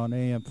Maven on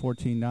AM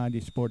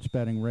 1490 Sports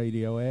Betting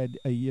Radio. Ed,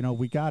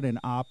 we got an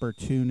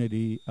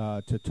opportunity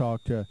to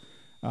talk to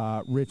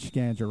Rich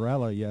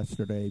Scangarella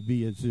yesterday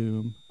via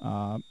Zoom,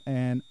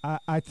 and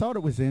I thought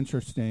it was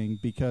interesting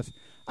because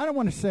I don't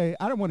want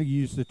to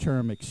use the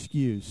term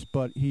excuse,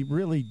 but he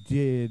really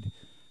did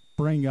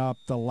bring up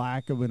the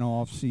lack of an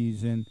off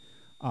season.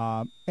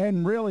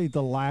 And really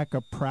the lack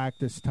of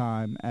practice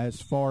time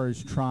as far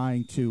as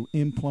trying to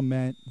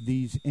implement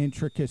these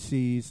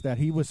intricacies that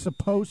he was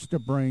supposed to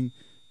bring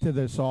to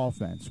this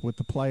offense with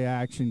the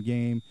play-action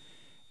game.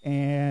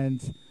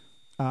 And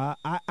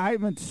I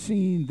haven't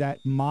seen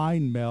that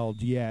mind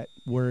meld yet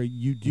where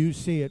you do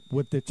see it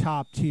with the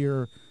top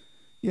tier.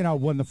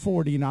 When the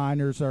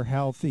 49ers are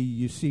healthy,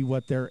 you see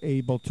what they're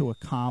able to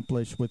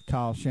accomplish with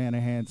Kyle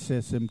Shanahan's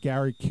system.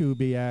 Gary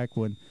Kubiak,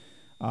 when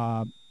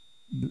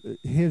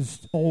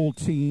his old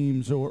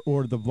teams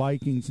or the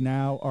Vikings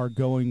now are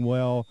going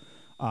well.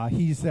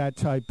 He's that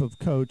type of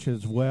coach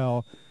as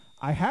well.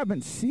 I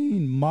haven't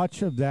seen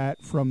much of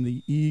that from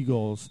the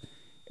Eagles,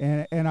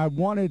 and I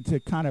wanted to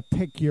kind of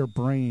pick your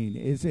brain.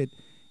 Is it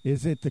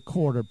the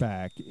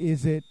quarterback?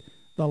 Is it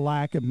the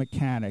lack of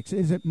mechanics?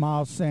 Is it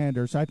Miles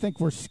Sanders? I think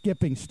we're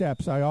skipping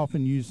steps. I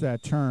often use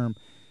that term.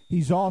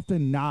 He's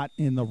often not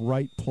in the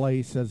right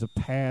place as a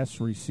pass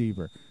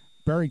receiver.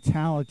 Very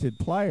talented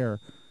player.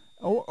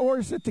 Or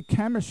is it the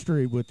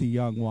chemistry with the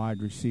young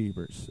wide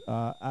receivers?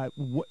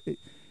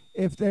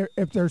 If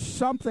there's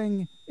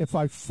something, if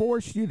I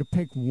force you to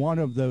pick one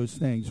of those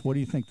things, what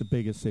do you think the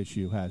biggest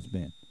issue has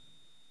been?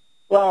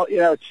 Well,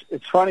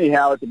 it's funny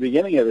how at the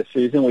beginning of the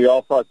season we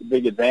all thought the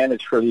big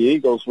advantage for the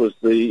Eagles was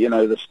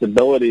the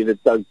stability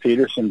that Doug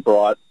Peterson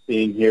brought,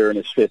 being here in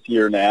his fifth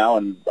year now,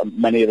 and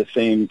many of the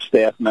same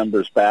staff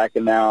members back.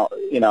 And now,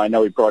 I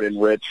know he brought in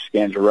Rich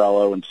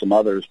Scangarello and some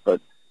others,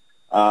 but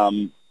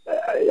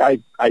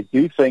I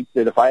do think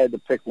that if I had to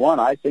pick one,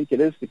 I think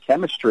it is the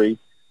chemistry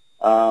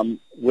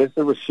with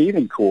the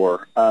receiving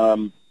core.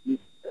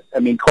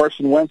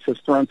 Carson Wentz has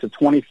thrown to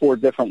 24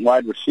 different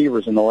wide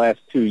receivers in the last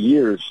 2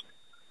 years.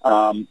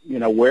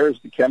 Where's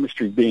the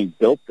chemistry being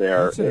built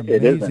there? That's an it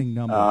amazing isn't.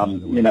 Number, by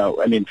the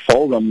way.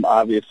 Fulgham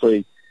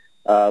obviously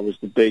was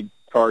the big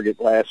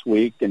target last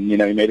week, and, he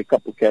made a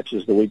couple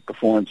catches the week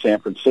before in San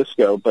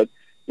Francisco. But,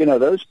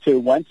 those two,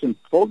 Wentz and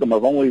Fulgham,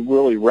 have only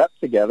really repped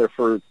together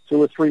for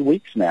 2 or 3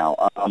 weeks now.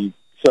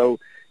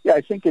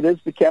 I think it is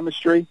the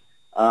chemistry.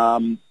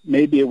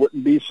 Maybe it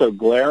wouldn't be so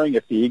glaring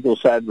if the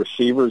Eagles had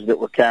receivers that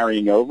were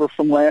carrying over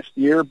from last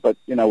year, but,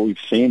 we've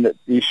seen that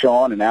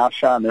Deshaun and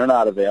Alshon, they're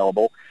not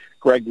available.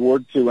 Greg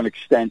Ward, to an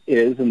extent,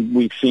 is, and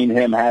we've seen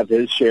him have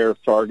his share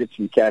of targets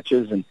and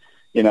catches, and,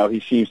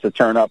 he seems to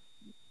turn up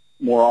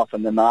more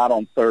often than not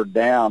on third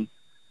down.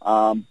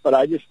 But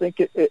I just think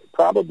it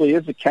probably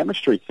is a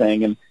chemistry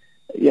thing. And,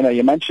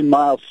 you mentioned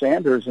Miles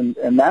Sanders,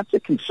 and that's a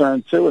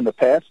concern, too, in the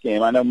pass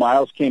game. I know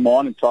Miles came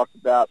on and talked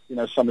about,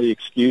 some of the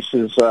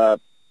excuses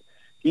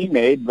he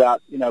made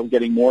about,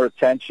 getting more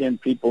attention.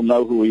 People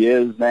know who he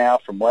is now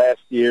from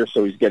last year,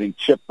 so he's getting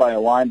chipped by a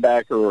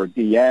linebacker or a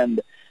D-end,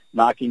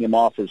 knocking him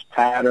off his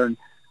pattern.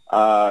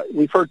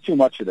 We've heard too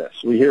much of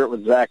this. We hear it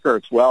with Zach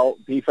Ertz. Well,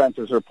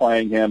 defenses are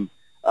playing him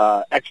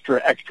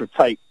extra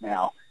tight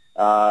now.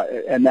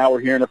 And now we're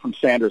hearing it from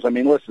Sanders.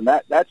 Listen,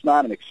 that's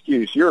not an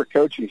excuse. You're a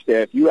coaching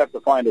staff. You have to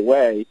find a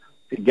way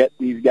to get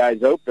these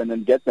guys open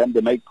and get them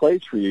to make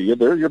plays for you.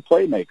 They're your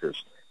playmakers.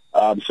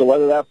 So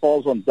whether that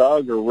falls on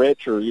Doug or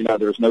Rich or,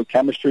 there's no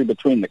chemistry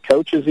between the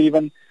coaches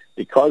even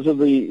because of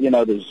the,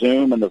 the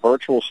Zoom and the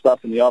virtual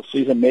stuff in the off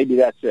season, maybe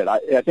that's it.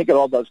 I think it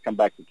all does come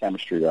back to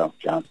chemistry, though,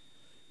 John.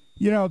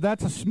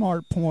 That's a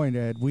smart point,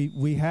 Ed.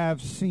 We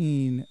have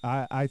seen,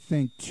 I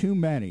think, too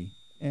many,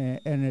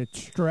 and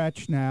it's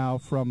stretched now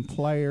from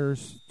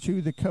players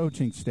to the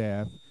coaching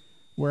staff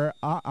where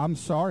I'm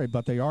sorry,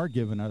 but they are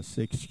giving us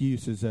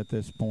excuses at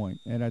this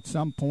point. And at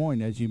some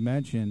point, as you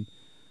mentioned,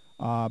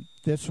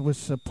 This was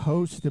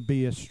supposed to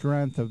be a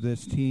strength of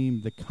this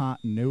team, the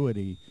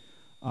continuity.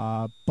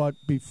 But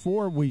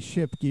before we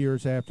shift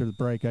gears after the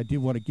break, I do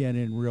want to get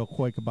in real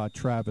quick about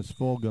Travis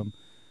Fulgham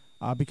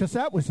because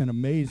that was an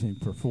amazing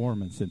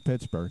performance in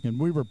Pittsburgh, and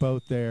we were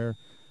both there.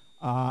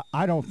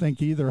 I don't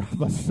think either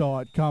of us saw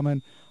it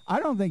coming. I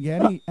don't think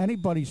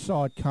anybody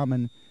saw it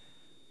coming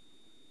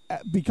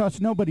because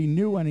nobody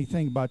knew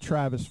anything about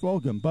Travis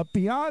Fulgham. But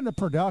beyond the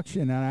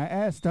production, and I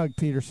asked Doug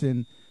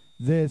Peterson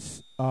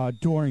this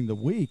during the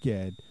week,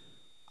 Ed,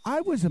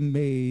 I was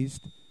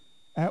amazed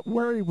at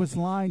where he was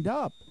lined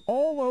up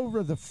all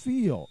over the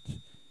field.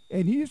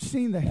 And you've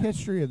seen the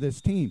history of this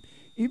team.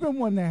 Even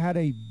when they had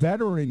a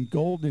veteran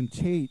Golden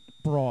Tate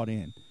brought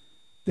in,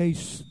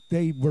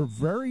 they were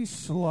very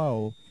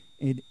slow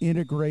in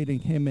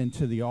integrating him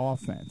into the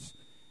offense.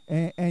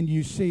 And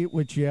you see it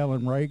with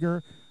Jalen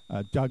Reagor.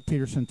 Doug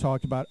Peterson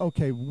talked about,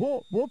 okay,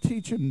 we'll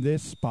teach him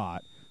this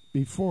spot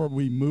before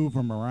we move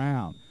him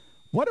around.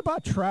 What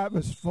about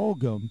Travis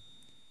Fulgham?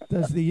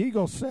 Does the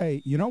Eagles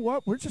say, you know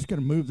what, we're just going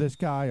to move this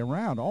guy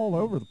around all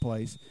over the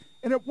place,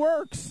 and it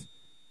works?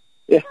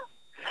 Yeah,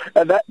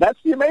 and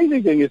that's the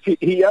amazing thing is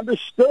he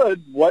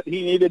understood what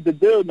he needed to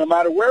do no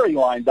matter where he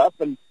lined up.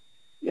 And,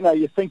 you know,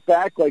 you think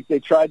back like they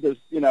tried to,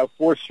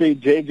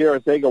 force-feed J.J.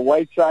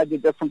 Arcega-Whiteside to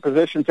different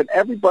positions, and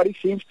everybody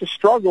seems to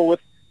struggle with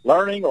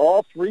learning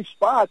all three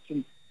spots.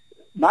 And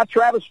not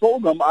Travis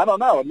Fulgham, I don't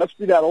know. It must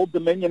be that Old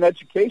Dominion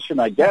education,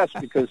 I guess,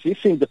 because he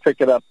seemed to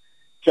pick it up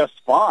just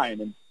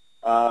fine. And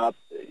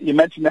you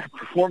mentioned that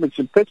performance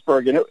in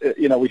Pittsburgh, and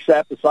we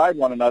sat beside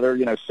one another,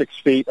 6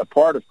 feet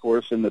apart, of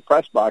course, in the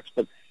press box.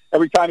 But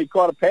every time he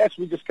caught a pass,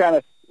 we just kind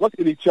of looked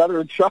at each other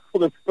and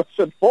chuckled and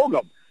said,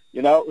 Fulgham.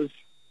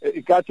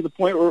 It got to the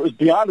point where it was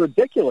beyond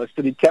ridiculous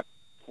that he kept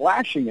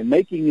flashing and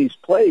making these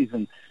plays.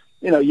 And,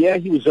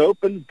 he was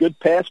open, good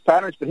pass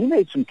patterns, but he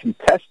made some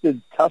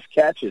contested, tough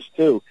catches,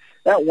 too.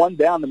 That one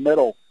down the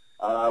middle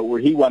where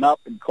he went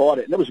up and caught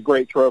it, and it was a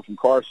great throw from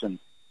Carson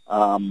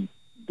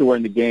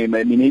during the game.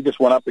 I mean, he just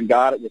went up and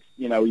got it.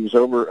 He was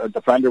over, a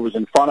defender was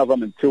in front of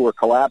him, and two were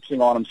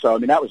collapsing on him. So, I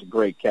mean, that was a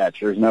great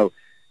catch. There's no,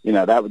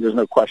 there's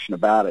no question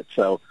about it.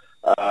 So,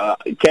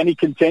 can he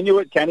continue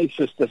it? Can he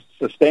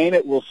sustain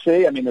it? We'll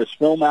see. I mean, there's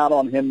film out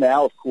on him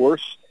now, of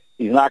course.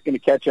 He's not going to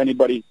catch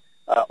anybody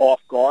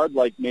off guard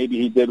like maybe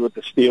he did with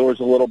the Steelers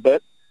a little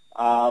bit.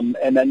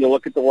 And then you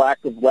look at the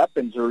lack of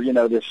weapons or,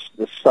 this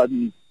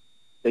sudden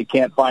they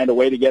can't find a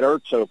way to get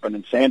Ertz open,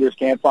 and Sanders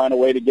can't find a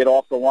way to get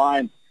off the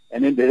line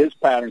and into his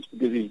patterns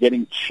because he's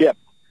getting chipped.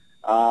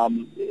 Are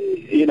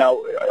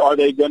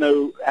they going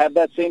to have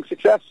that same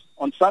success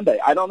on Sunday?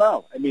 I don't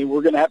know. I mean,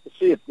 we're going to have to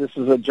see if this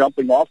is a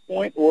jumping-off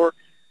point or,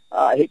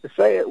 I hate to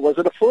say it, was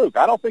it a fluke?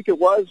 I don't think it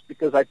was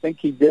because I think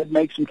he did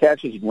make some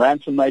catches. He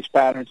ran some nice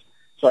patterns.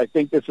 So I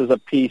think this is a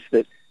piece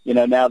that,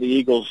 now the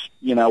Eagles,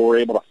 were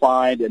able to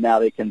find, and now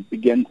they can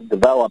begin to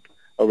develop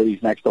over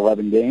these next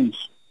 11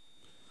 games.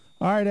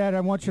 All right, Ed, I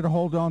want you to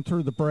hold on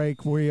through the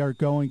break. We are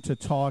going to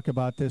talk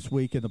about this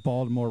week in the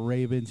Baltimore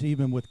Ravens,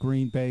 even with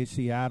Green Bay,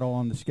 Seattle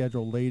on the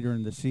schedule later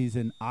in the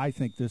season. I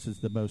think this is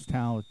the most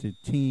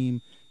talented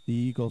team the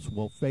Eagles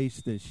will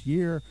face this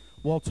year.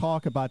 We'll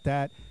talk about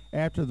that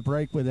after the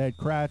break with Ed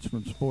Kracz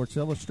from Sports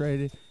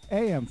Illustrated,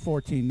 AM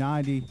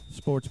 1490,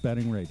 Sports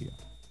Betting Radio.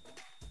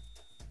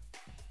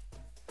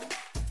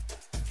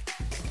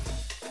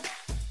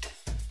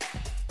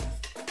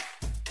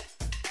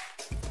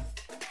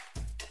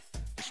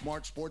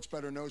 Smart sports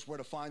bettor knows where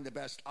to find the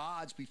best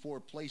odds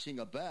before placing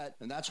a bet,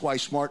 and that's why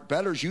smart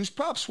bettors use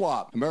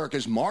PropSwap,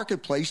 America's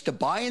marketplace to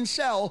buy and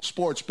sell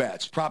sports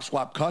bets.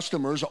 PropSwap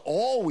customers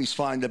always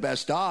find the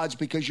best odds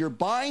because you're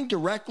buying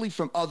directly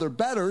from other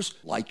bettors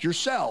like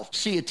yourself.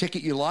 See a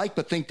ticket you like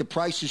but think the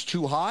price is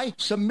too high?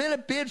 Submit a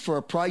bid for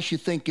a price you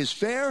think is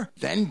fair,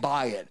 then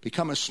buy it.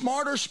 Become a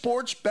smarter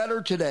sports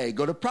bettor today.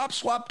 Go to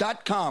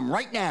PropSwap.com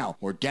right now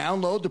or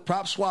download the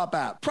PropSwap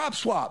app.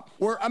 PropSwap,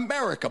 where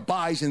America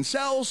buys and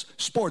sells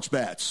sports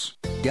bets.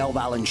 Del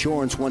Val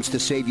Insurance wants to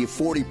save you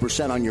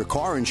 40% on your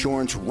car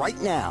insurance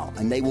right now,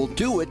 and they will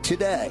do it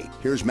today.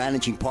 Here's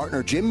managing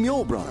partner Jim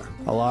Muehlbrunner.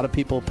 A lot of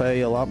people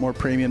pay a lot more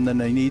premium than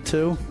they need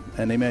to,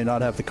 and they may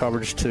not have the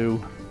coverage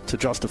to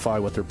justify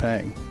what they're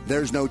paying.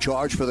 There's no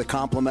charge for the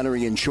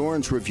complimentary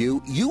insurance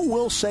review. You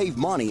will save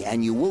money,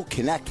 and you will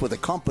connect with a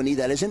company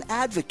that is an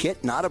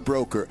advocate, not a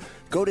broker.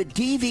 Go to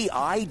dvigi.com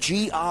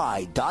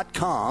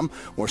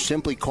or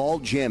simply call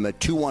Jim at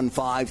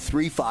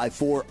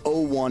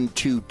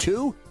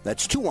 215-354-0122.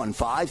 That's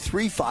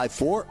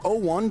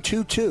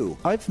 215-354-0122.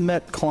 I've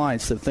met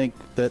clients that think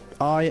that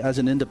I, as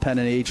an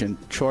independent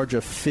agent, charge a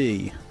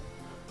fee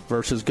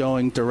versus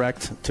going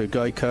direct to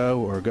Geico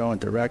or going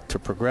direct to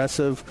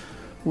Progressive.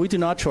 We do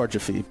not charge a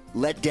fee.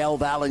 Let Del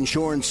Val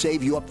Insurance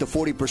save you up to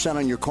 40%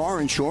 on your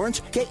car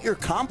insurance. Get your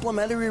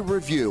complimentary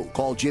review.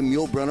 Call Jim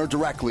Muehlbrunner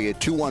directly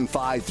at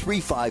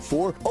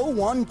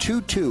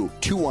 215-354-0122.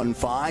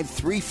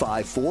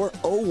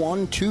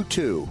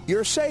 215-354-0122.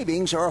 Your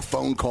savings are a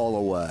phone call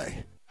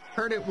away.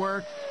 Hurt at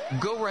work?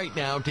 Go right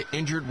now to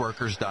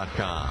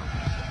InjuredWorkers.com.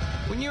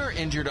 When you're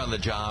injured on the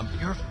job,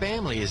 your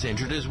family is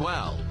injured as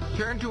well.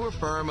 Turn to a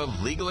firm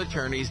of legal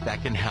attorneys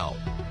that can help,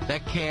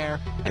 that care,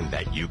 and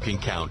that you can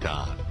count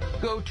on.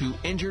 Go to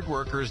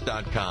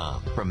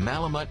InjuredWorkers.com from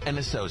Malamut and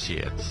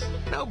Associates.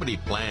 Nobody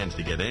plans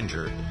to get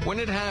injured. When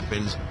it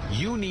happens,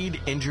 you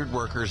need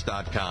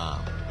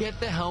InjuredWorkers.com. Get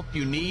the help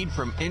you need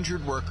from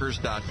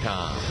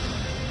InjuredWorkers.com.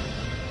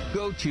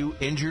 Go to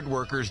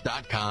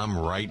InjuredWorkers.com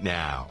right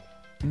now.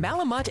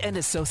 Malamut and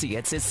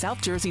Associates is South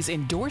Jersey's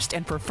endorsed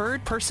and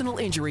preferred personal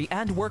injury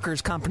and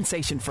workers'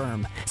 compensation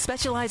firm,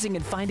 specializing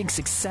in finding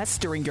success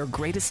during your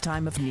greatest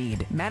time of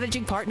need.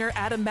 Managing partner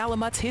Adam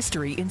Malamut's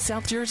history in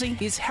South Jersey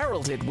is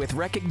heralded with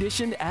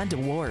recognition and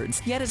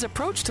awards. Yet his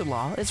approach to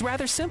law is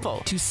rather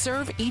simple: to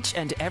serve each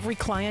and every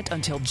client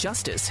until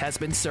justice has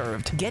been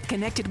served. Get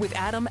connected with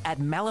Adam at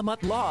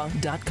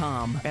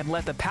malamutlaw.com and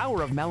let the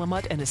power of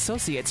Malamut and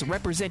Associates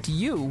represent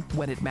you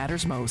when it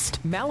matters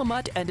most.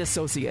 Malamut and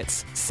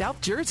Associates, South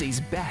Jersey's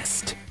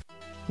best.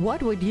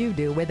 What would you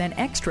do with an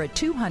extra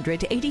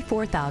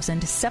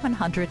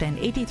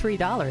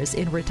 $284,783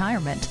 in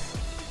retirement?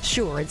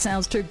 Sure, it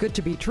sounds too good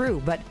to be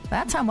true, but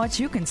that's how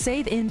much you can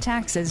save in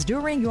taxes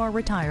during your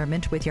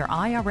retirement with your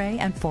IRA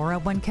and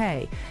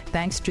 401k,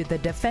 thanks to the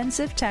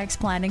defensive tax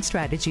planning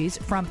strategies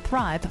from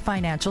Thrive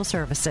Financial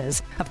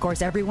Services. Of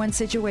course, everyone's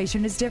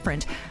situation is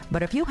different,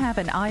 but if you have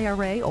an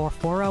IRA or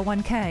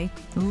 401k,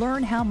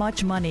 learn how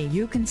much money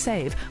you can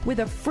save with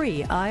a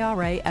free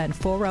IRA and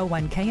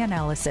 401k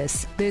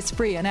analysis. This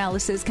free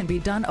analysis can be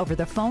done over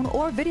the phone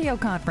or video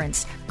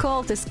conference.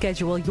 Call to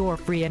schedule your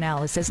free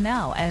analysis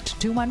now at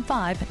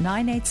 215-987-2450.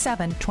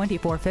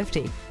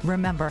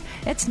 Remember,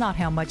 it's not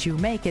how much you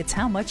make, it's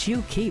how much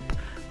you keep.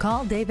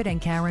 Call David and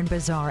Karen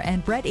Bazar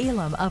and Brett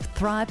Elam of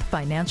Thrive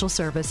Financial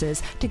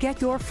Services to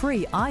get your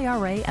free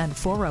IRA and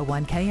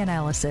 401k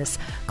analysis.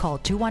 Call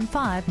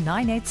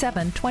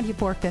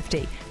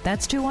 215-987-2450.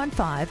 That's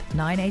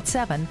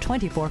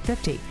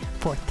 215-987-2450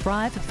 for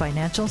Thrive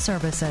Financial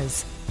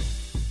Services.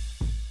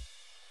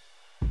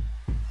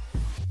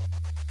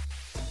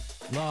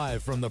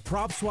 Live from the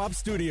Prop Swap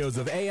studios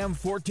of AM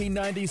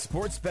 1490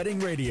 Sports Betting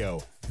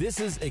Radio, this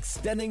is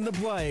Extending the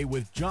Play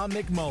with John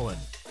McMullen,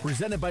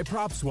 presented by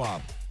Prop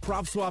Swap.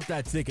 PropSwap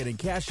that ticket and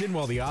cash in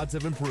while the odds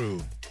have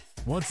improved.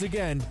 Once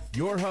again,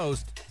 your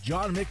host,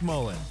 John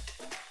McMullen.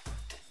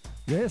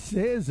 This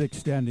is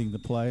Extending the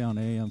Play on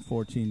AM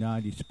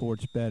 1490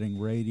 Sports Betting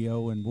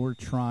Radio, and we're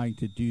trying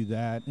to do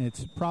that. And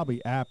it's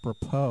probably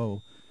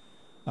apropos.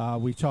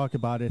 We talk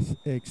about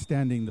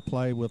extending the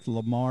play with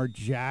Lamar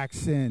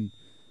Jackson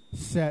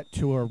set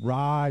to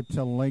arrive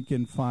to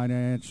Lincoln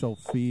Financial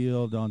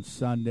Field on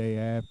Sunday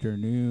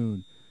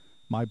afternoon.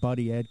 My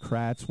buddy Ed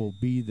Kratz will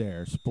be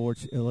there,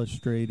 Sports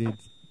Illustrated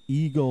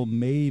Eagle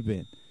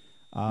maven.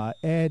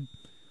 Ed,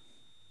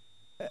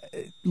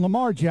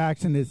 Lamar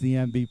Jackson is the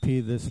MVP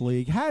of this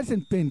league.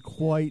 Hasn't been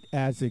quite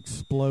as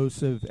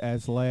explosive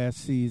as last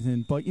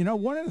season, but, you know,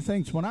 one of the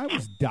things when I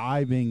was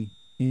diving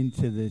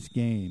into this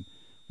game,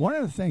 one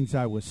of the things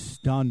I was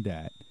stunned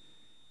at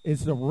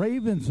is the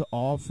Ravens'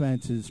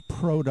 offense's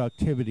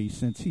productivity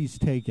since he's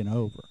taken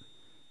over.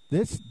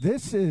 This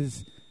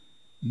is...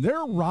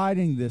 They're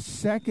riding the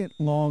second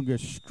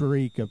longest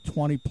streak of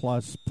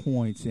 20-plus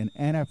points in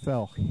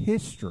NFL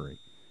history,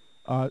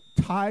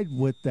 tied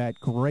with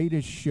that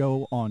greatest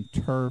show on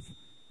turf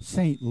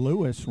St.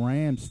 Louis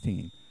Rams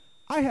team.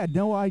 I had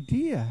no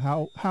idea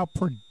how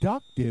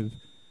productive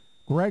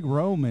Greg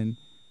Roman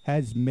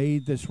has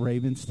made this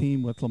Ravens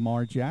team with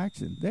Lamar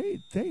Jackson.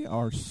 They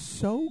are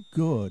so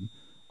good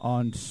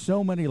on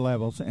so many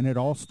levels, and it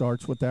all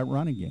starts with that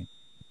running game.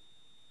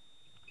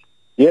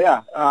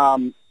 Yeah,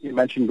 you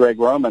mentioned Greg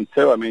Roman,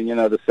 too. I mean, you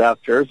know, the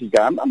South Jersey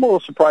guy. I'm a little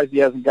surprised he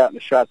hasn't gotten a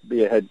shot to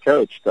be a head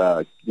coach,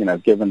 you know,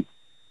 given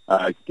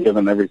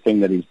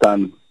everything that he's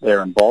done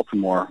there in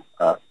Baltimore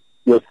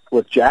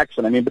with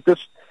Jackson. I mean, but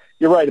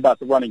you're right about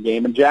the running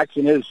game, and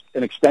Jackson is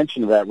an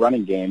extension of that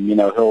running game. You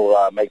know,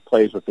 he'll make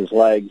plays with his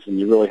legs, and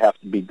you really have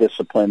to be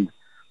disciplined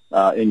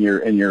in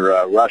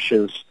your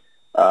rushes.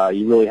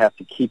 You really have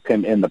to keep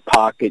him in the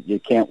pocket. You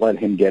can't let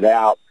him get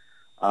out.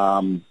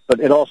 But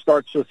it all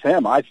starts with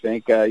him, I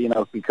think, you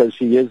know, because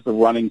he is the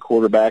running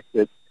quarterback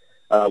that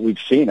we've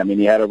seen. I mean,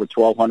 he had over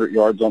 1,200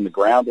 yards on the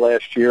ground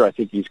last year. I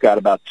think he's got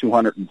about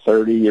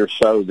 230 or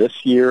so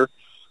this year.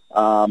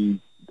 And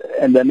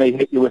then they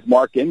hit you with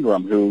Mark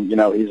Ingram, who, you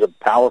know, he's a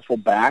powerful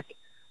back,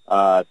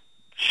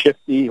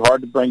 shifty, hard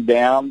to bring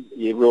down.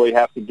 You really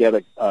have to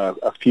get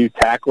a few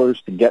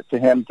tacklers to get to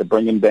him to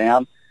bring him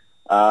down.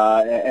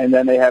 And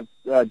then they have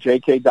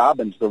J.K.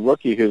 Dobbins, the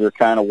rookie, who they're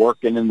kind of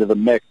working into the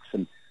mix.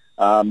 And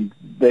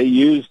they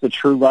use the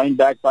true running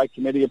back by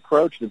committee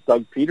approach that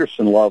Doug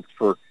Peterson loved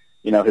for,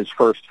 you know, his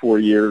first 4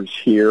 years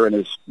here and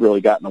has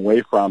really gotten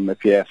away from,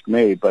 if you ask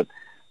me. But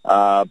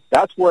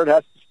that's where it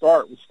has to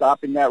start, with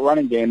stopping that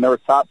running game. They're a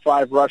top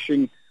 5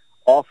 rushing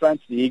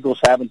offense. The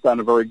Eagles haven't done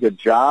a very good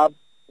job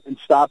in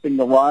stopping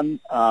the run.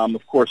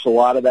 Of course, a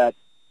lot of that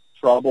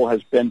trouble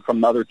has been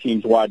from other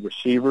teams' wide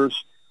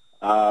receivers.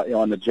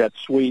 On the jet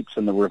sweeps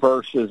and the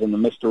reverses and the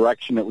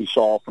misdirection that we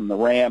saw from the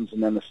Rams,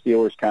 and then the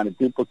Steelers kind of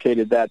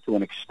duplicated that to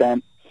an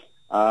extent.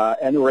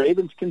 And the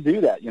Ravens can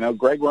do that.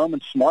 Greg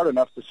Roman's smart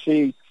enough to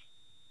see,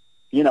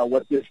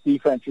 what this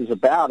defense is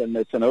about, and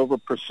it's an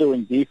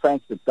over-pursuing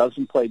defense that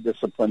doesn't play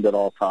disciplined at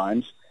all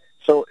times.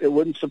 So it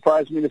wouldn't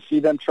surprise me to see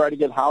them try to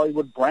get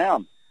Hollywood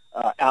Brown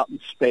out in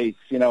space,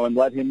 and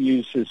let him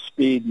use his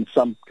speed in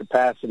some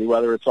capacity,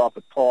 whether it's off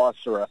a toss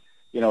or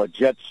a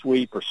jet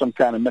sweep or some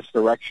kind of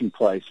misdirection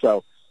play.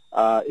 So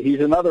he's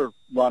another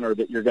runner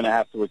that you're going to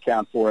have to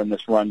account for in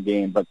this run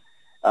game. But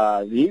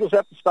the Eagles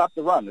have to stop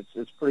the run.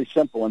 It's pretty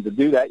simple, and to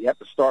do that, you have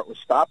to start with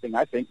stopping,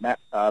 I think,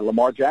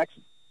 Lamar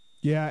Jackson.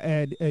 Yeah,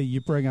 Ed, you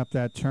bring up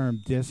that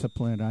term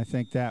discipline. I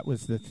think that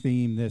was the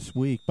theme this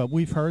week, but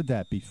we've heard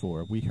that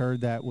before. We heard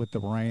that with the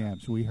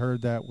Rams. We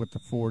heard that with the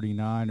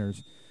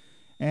 49ers.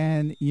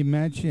 And you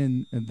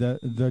mentioned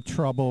the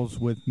troubles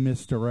with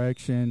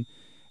misdirection,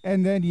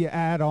 and then you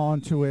add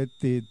on to it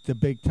the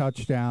big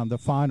touchdown, the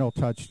final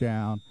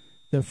touchdown,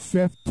 the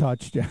fifth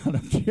touchdown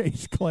of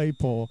Chase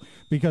Claypool,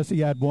 because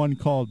he had one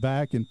called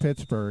back in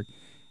Pittsburgh.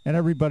 And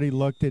everybody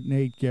looked at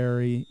Nate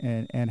Gerry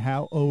and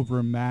how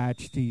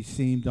overmatched he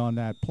seemed on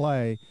that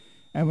play.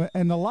 And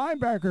the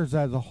linebackers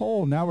as a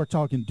whole, now we're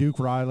talking Duke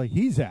Riley,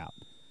 he's out.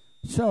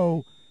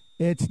 So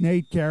it's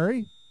Nate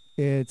Gerry,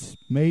 it's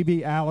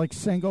maybe Alex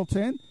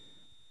Singleton,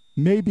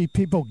 maybe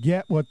people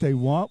get what they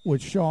want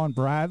with Sean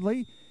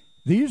Bradley.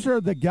 These are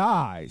the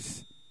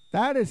guys.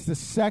 That is the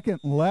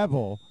second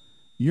level.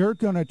 You're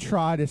going to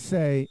try to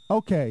say,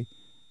 okay,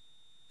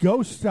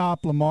 go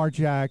stop Lamar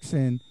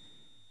Jackson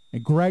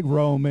and Greg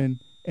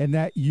Roman and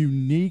that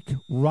unique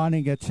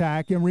running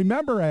attack. And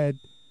remember, Ed,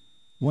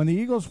 when the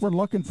Eagles were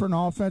looking for an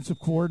offensive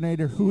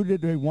coordinator, who did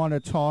they want to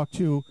talk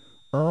to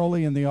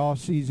early in the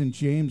offseason?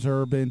 James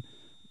Urban,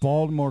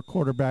 Baltimore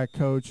quarterback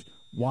coach.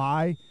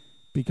 Why?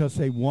 Because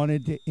they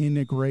wanted to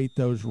integrate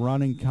those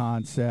running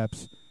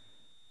concepts.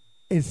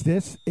 Is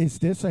this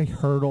a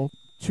hurdle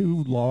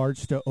too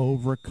large to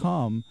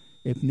overcome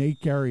if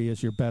Nate Gerry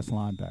is your best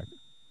linebacker?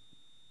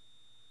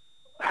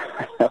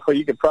 Well,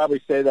 you could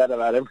probably say that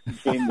about every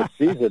game this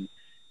season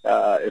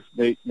if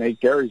Nate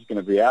Gerry's going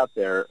to be out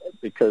there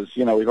because,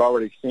 we've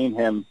already seen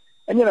him.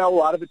 And, a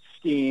lot of it's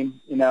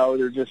scheme.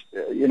 They're just,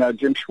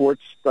 Jim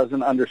Schwartz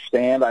doesn't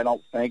understand, I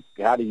don't think,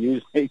 how to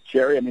use Nate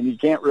Gerry. I mean, you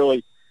can't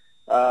really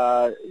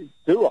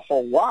do a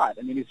whole lot.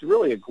 I mean, he's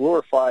really a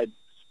glorified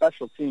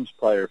special teams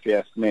player, if you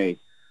ask me.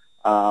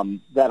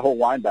 That whole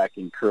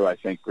linebacking crew, I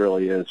think,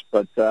 really is.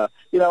 But,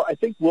 I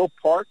think Will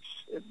Parks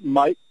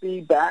might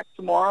be back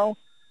tomorrow.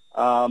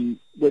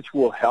 Which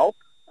will help,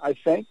 I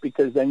think,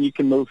 because then you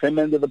can move him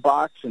into the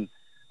box and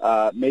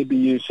maybe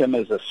use him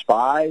as a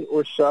spy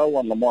or so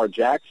on Lamar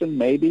Jackson,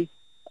 maybe.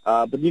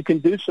 But you can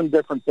do some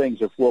different things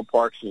if Will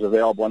Parks is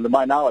available. And to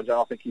my knowledge, I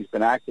don't think he's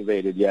been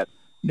activated yet.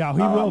 No,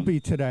 he will be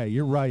today.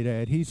 You're right,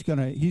 Ed. He's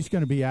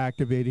gonna be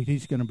activated.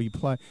 He's gonna be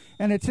playing.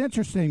 And it's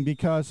interesting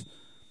because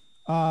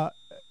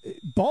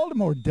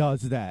Baltimore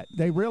does that.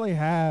 They really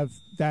have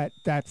that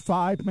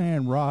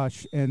 5-man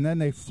rush, and then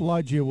they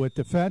flood you with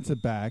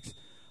defensive backs.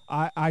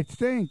 I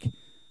think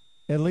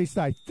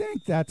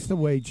that's the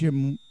way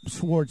Jim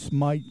Schwartz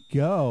might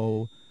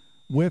go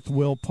with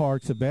Will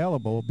Parks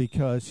available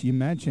because you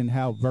mentioned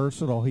how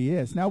versatile he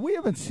is. Now, we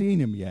haven't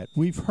seen him yet.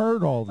 We've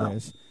heard all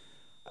this.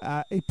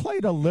 He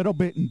played a little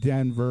bit in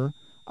Denver,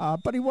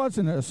 but he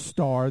wasn't a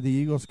star. The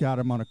Eagles got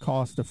him on a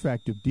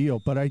cost-effective deal.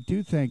 But I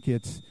do think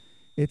it's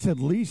at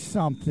least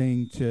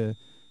something to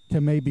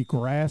maybe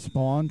grasp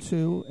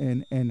onto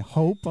and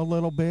hope a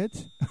little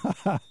bit.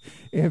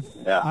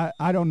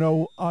 I don't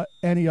know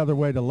any other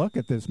way to look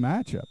at this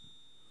matchup.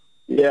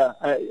 Yeah,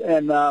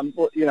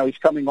 he's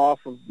coming off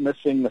of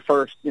missing the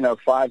first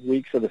 5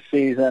 weeks of the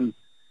season.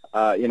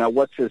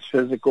 What's his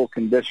physical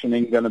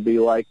conditioning going to be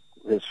like?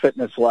 His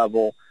fitness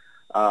level,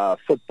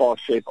 football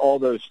shape, all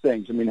those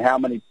things. I mean, how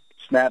many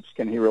snaps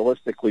can he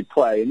realistically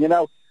play? And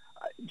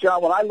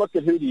John, when I look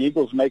at who the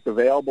Eagles make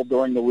available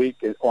during the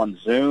week on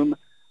Zoom.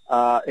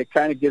 It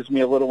kind of gives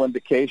me a little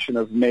indication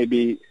of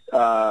maybe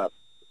a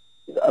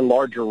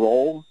larger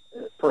role,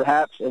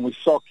 perhaps. And we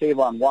saw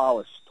Kayvon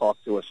Wallace talk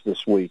to us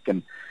this week,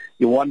 and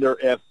you wonder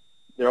if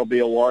there will be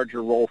a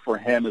larger role for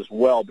him as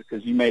well,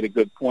 because you made a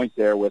good point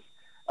there with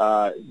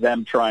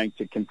them trying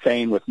to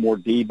contain with more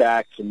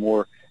D-backs and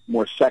more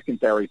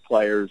secondary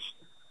players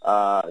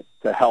to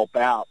help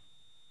out.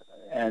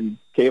 And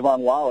Kayvon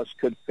Wallace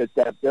could fit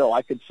that bill.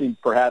 I could see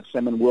perhaps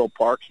him and Will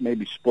Parks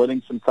maybe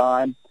splitting some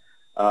time.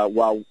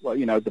 While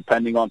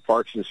depending on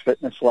Parks'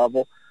 fitness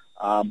level.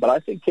 But I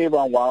think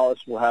Kayvon Wallace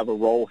will have a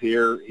role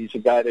here. He's a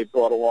guy they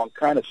brought along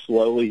kind of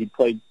slowly. He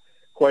played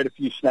quite a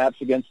few snaps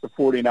against the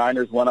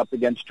 49ers, went up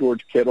against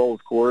George Kittle,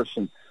 of course,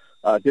 and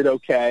did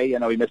okay.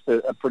 He missed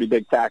a pretty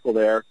big tackle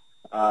there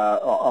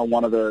on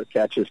one of the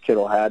catches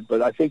Kittle had.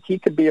 But I think he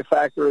could be a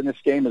factor in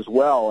this game as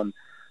well.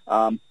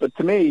 And but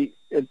to me,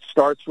 it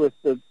starts with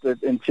the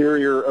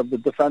interior of the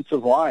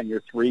defensive line,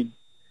 your three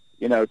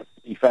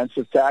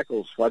defensive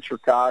tackles, Fletcher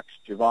Cox,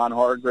 Javon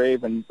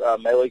Hargrave, and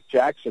Malik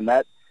Jackson.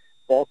 That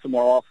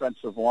Baltimore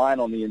offensive line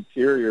on the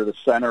interior, the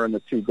center and the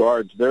two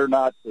guards, they're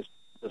not the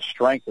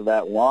strength of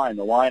that line.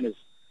 The line is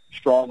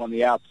strong on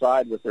the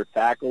outside with their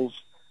tackles,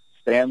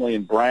 Stanley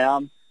and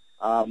Brown.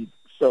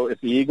 So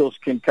if the Eagles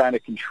can kind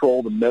of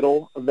control the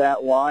middle of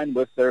that line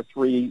with their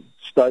 3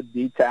 stud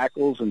D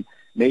tackles and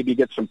maybe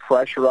get some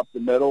pressure up the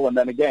middle, and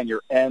then again,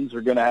 your ends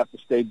are going to have to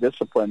stay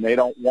disciplined. They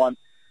don't want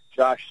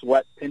Josh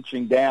Sweat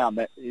pinching down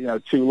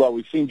too low.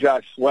 We've seen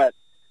Josh Sweat,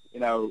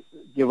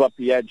 give up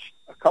the edge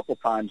a couple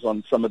times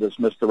on some of this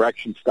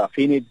misdirection stuff.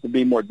 He needs to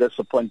be more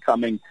disciplined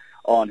coming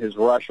on his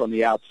rush on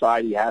the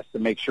outside. He has to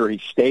make sure he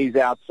stays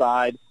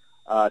outside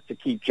to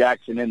keep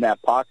Jackson in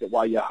that pocket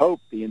while you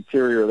hope the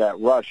interior of that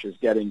rush is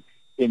getting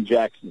in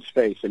Jackson's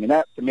face. I mean,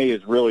 that to me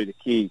is really the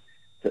key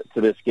to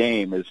this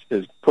game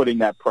is putting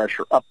that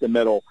pressure up the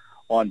middle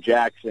on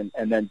Jackson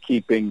and then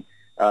keeping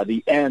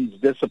the ends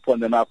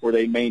disciplined enough where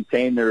they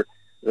maintain their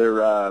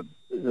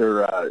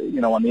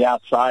on the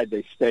outside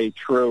they stay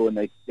true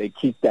and they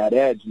keep that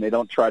edge and they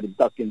don't try to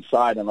duck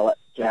inside and let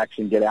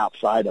Jackson get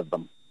outside of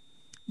them.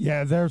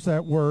 Yeah, there's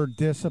that word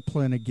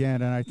discipline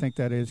again, and I think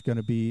that is going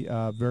to be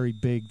very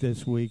big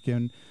this week.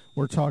 And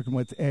we're talking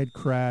with Ed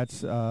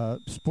Kracz,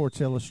 Sports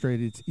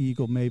Illustrated's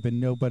Eagle Maven.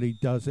 Nobody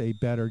does a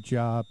better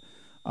job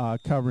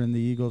covering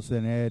the Eagles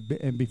than Ed.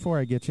 And before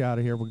I get you out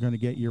of here, we're going to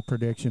get your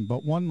prediction.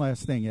 But one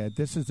last thing, Ed,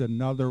 this is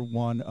another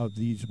one of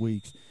these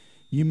weeks.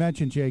 You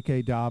mentioned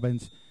J.K.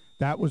 Dobbins.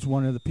 That was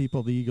one of the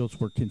people the Eagles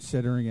were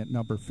considering at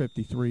number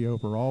 53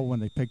 overall when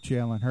they picked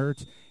Jalen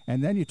Hurts.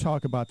 And then you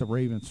talk about the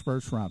Ravens'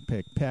 first-round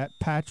pick.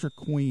 Patrick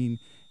Queen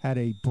had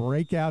a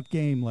breakout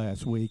game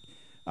last week.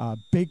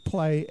 Big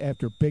play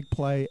after big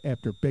play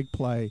after big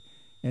play.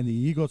 And the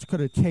Eagles could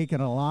have taken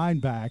a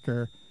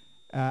linebacker.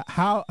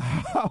 How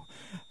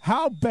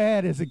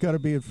bad is it going to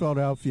be in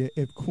Philadelphia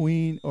if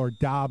Queen or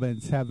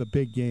Dobbins have a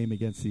big game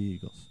against the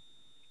Eagles?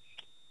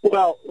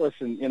 Well,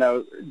 listen,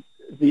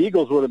 the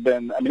Eagles would have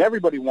been,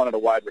 everybody wanted a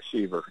wide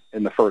receiver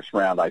in the first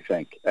round, I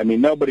think.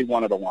 Nobody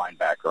wanted a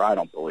linebacker, I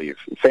don't believe,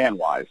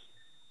 fan-wise.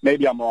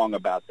 Maybe I'm wrong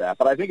about that.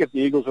 But I think if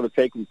the Eagles would have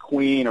taken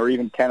Queen or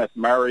even Kenneth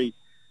Murray,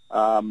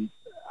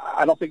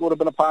 I don't think it would have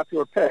been a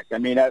popular pick.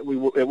 It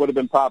would have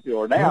been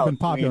popular now. It would have been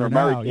popular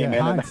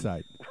now,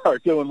 hindsight. Are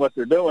doing what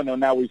they're doing,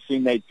 and now we've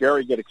seen Nate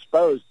Jerry get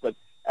exposed. But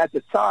at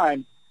the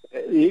time,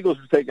 the Eagles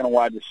were taking a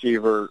wide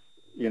receiver,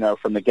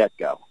 from the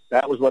get-go.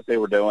 That was what they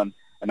were doing,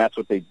 and that's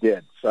what they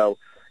did. So,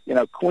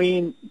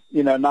 Queen,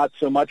 not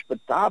so much,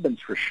 but Dobbins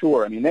for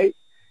sure.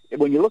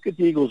 When you look at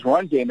the Eagles'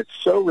 run game, it's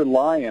so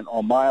reliant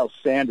on Miles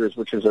Sanders,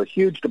 which is a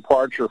huge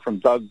departure from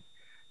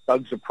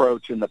Doug's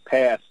approach in the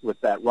past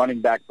with that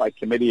running back by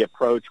committee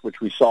approach,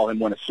 which we saw him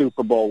win a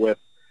Super Bowl with,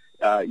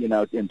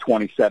 in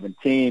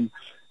 2017.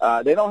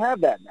 They don't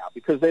have that now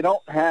because they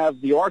don't have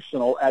the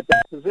arsenal at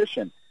that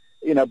position.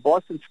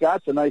 Boston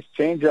Scott's a nice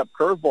change-up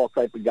curveball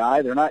type of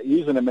guy. They're not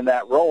using him in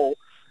that role.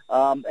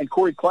 And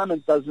Corey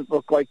Clement doesn't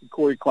look like the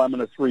Corey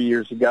Clement of 3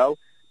 years ago.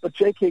 But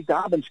J.K.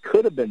 Dobbins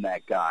could have been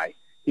that guy.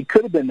 He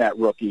could have been that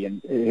rookie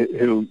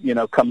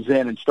who comes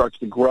in and starts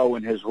to grow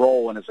in his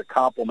role and as a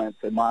complement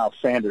to Miles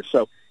Sanders.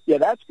 So, yeah,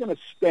 that's going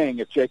to sting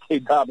if J.K.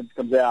 Dobbins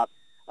comes out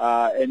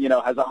and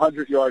has a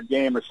 100-yard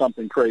game or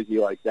something crazy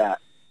like that.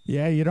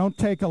 Yeah, you don't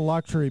take a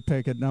luxury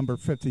pick at number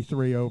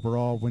 53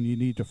 overall when you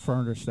need to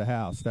furnish the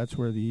house. That's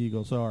where the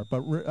Eagles are.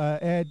 But,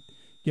 Ed,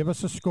 give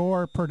us a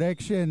score,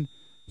 prediction,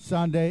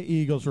 Sunday,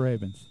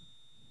 Eagles-Ravens.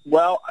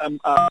 Well,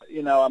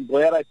 I'm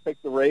glad I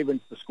picked the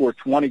Ravens to score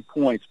 20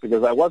 points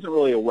because I wasn't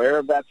really aware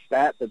of that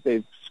stat that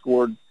they've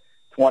scored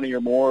 20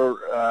 or more,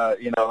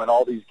 in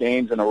all these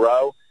games in a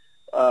row.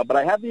 But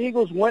I have the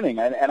Eagles winning,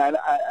 and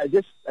I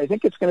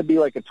think it's going to be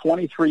like a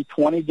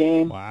 23-20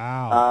 game.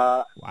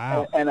 Wow!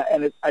 Wow!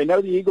 I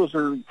know the Eagles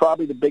are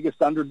probably the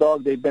biggest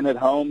underdog they've been at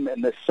home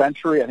in this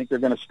century. I think they're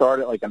going to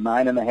start at like a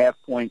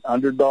 9.5-point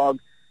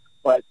underdog.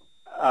 But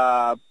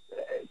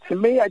to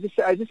me, I just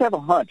have a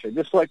hunch. I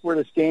just like where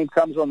this game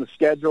comes on the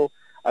schedule.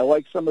 I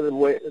like some of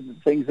the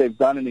things they've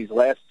done in these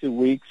last 2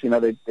 weeks.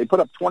 They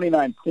put up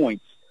 29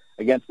 points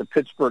against the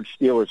Pittsburgh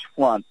Steelers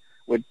front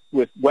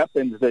with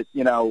weapons that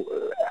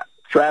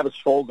Travis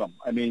Fulgham.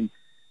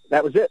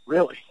 That was it,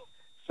 really.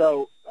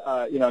 So,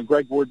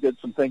 Greg Ward did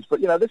some things.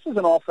 But, this is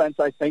an offense,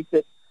 I think,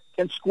 that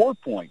can score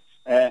points.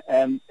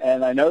 And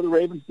I know the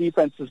Ravens'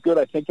 defense is good.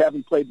 I think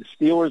having played the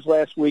Steelers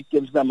last week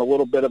gives them a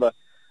little bit of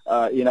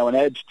an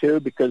edge, too,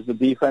 because the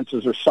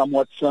defenses are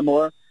somewhat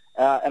similar.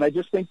 And I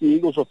just think the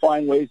Eagles will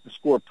find ways to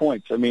score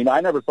points. I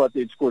never thought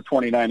they'd score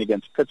 29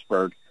 against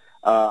Pittsburgh.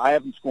 I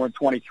have them scoring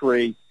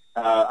 23.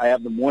 I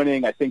have them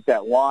winning. I think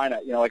that line,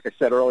 like I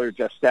said earlier,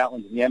 Jeff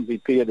Stoutland's the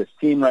MVP of this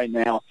team right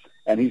now,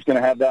 and he's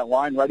going to have that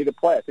line ready to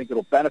play. I think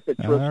it'll benefit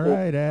Driscoll. All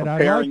right, Ed.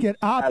 I like it.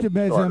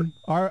 Optimism.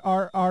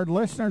 Our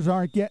listeners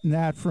aren't getting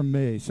that from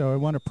me, so I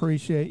want to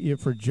appreciate you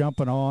for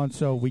jumping on.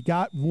 So we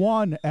got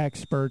one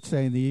expert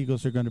saying the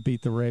Eagles are going to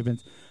beat the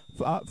Ravens.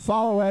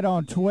 Follow Ed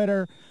on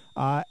Twitter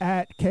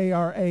at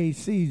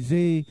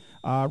KRACZ.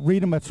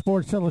 Read him at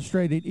Sports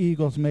Illustrated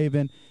Eagles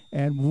Maven,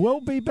 and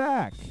we'll be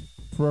back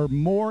for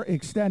more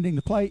Extending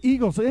the Play.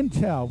 Eagles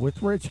Intel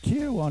with Rich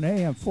Q on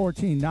AM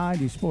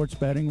 1490 Sports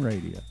Betting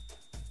Radio.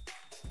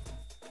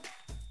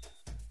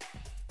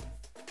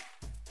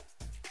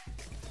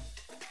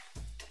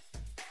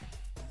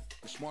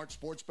 smart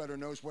sports bettor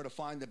knows where to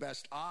find the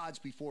best odds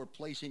before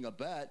placing a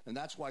bet, and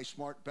that's why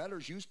smart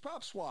bettors use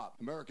PropSwap,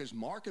 America's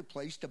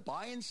marketplace to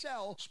buy and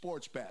sell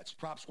sports bets.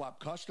 PropSwap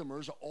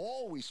customers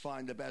always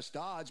find the best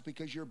odds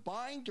because you're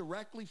buying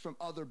directly from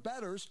other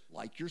bettors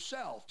like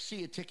yourself.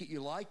 See a ticket you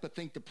like but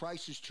think the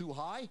price is too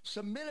high?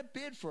 Submit a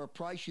bid for a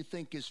price you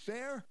think is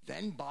fair,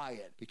 then buy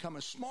it. Become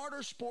a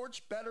smarter sports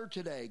bettor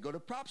today. Go to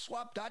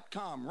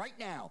PropSwap.com right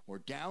now or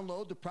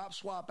download the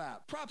PropSwap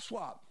app.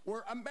 PropSwap,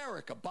 where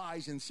America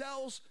buys and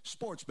sells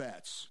sports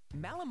bets.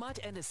 Malamut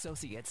and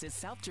Associates is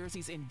South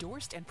Jersey's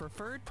endorsed and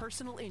preferred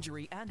personal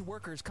injury and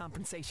workers'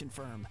 compensation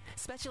firm,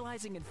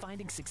 specializing in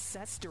finding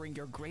success during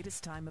your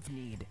greatest time of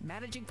need.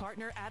 Managing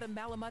partner Adam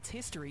Malamut's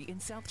history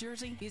in South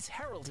Jersey is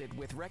heralded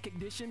with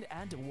recognition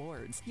and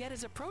awards. Yet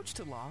his approach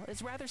to law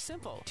is rather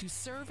simple: to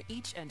serve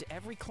each and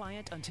every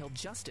client until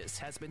justice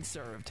has been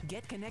served.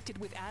 Get connected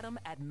with Adam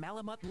at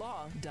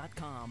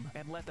malamutlaw.com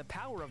and let the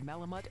power of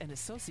Malamut and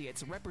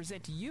Associates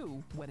represent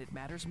you when it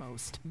matters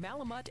most.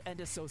 Malamut and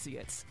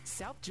Associates,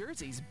 South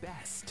Jersey's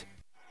best.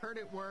 Hurt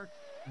at work?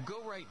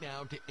 Go right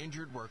now to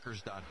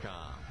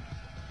injuredworkers.com.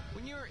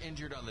 When you're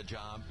injured on the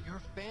job, your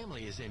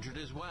family is injured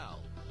as well.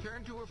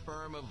 Turn to a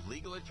firm of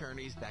legal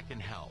attorneys that can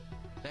help,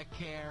 that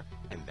care,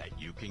 and that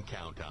you can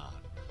count on.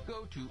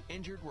 Go to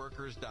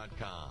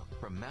injuredworkers.com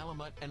from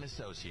Malamut and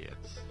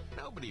Associates.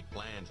 Nobody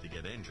plans to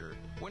get injured.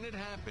 When it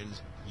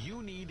happens,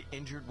 you need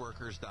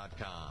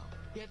injuredworkers.com.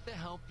 Get the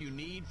help you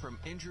need from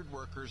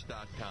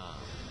injuredworkers.com.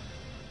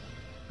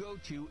 Go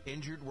to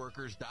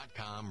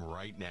injuredworkers.com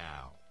right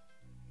now.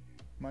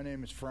 My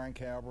name is Frank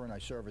Halber, and I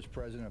serve as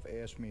president of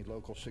Ask Me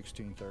Local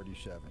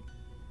 1637.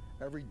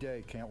 Every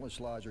day, countless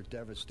lives are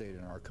devastated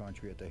in our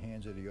country at the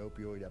hands of the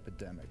opioid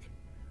epidemic.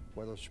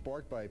 Whether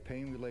sparked by a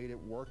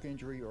pain-related work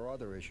injury or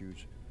other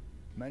issues,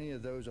 many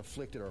of those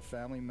afflicted are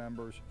family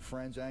members,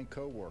 friends, and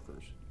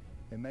co-workers.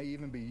 It may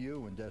even be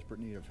you in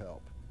desperate need of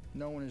help.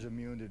 No one is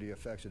immune to the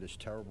effects of this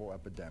terrible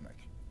epidemic.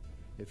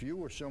 If you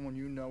or someone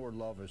you know or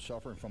love is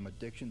suffering from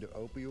addiction to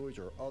opioids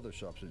or other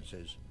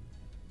substances,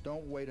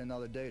 don't wait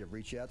another day to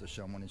reach out to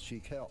someone and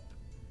seek help.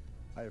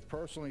 I have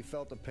personally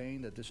felt the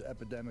pain that this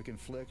epidemic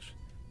inflicts,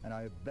 and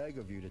I beg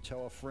of you to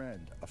tell a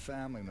friend, a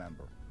family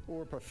member,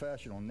 or a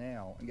professional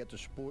now and get the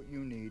support you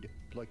need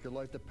like your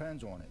life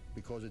depends on it,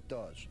 because it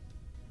does.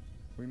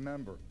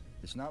 Remember,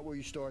 it's not where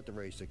you start the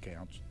race that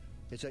counts,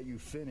 it's that you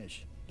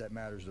finish that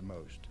matters the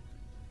most.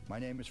 My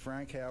name is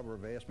Frank Halber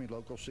of Ask Me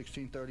Local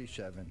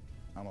 1637.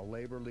 I'm a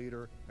labor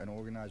leader and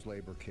organized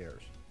labor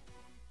cares.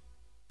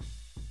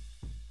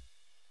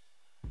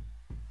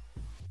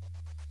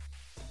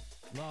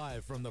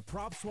 Live from the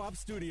PropSwap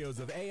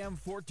studios of AM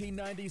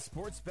 1490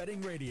 Sports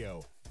Betting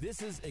Radio,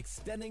 this is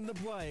Extending the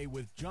Play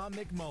with John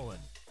McMullen.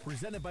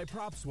 Presented by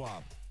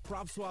PropSwap.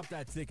 PropSwap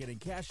that ticket and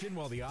cash in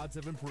while the odds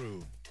have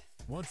improved.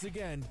 Once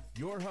again,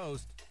 your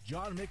host,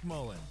 John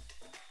McMullen.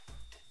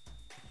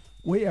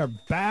 We are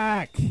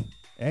back.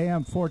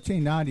 AM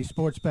 1490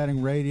 Sports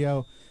Betting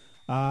Radio,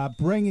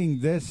 bringing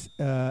this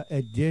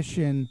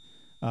edition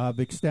of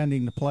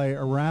Extending the Play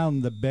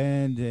around the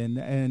bend,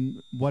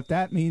 and what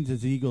that means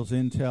is Eagles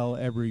Intel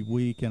every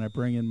week, and I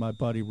bring in my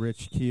buddy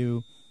Rich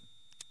Q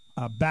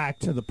back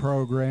to the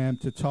program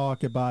to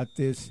talk about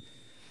this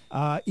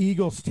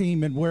Eagles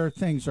team and where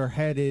things are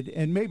headed,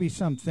 and maybe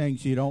some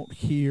things you don't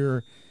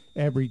hear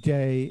every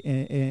day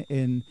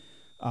in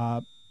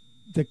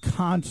the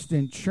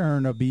constant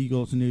churn of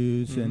Eagles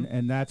news,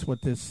 and that's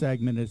what this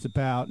segment is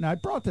about. And I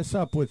brought this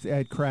up with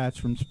Ed Kratz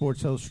from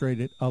Sports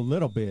Illustrated a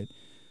little bit,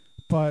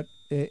 but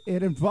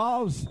it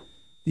involves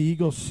the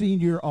Eagles'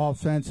 senior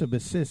offensive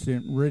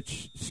assistant,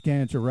 Rich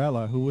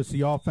Scangarella, who was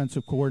the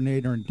offensive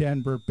coordinator in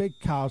Denver, big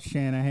Kyle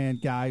Shanahan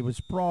guy, was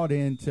brought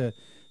in to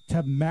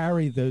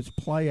marry those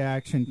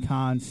play-action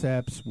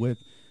concepts with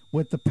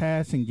the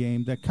passing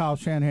game that Kyle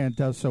Shanahan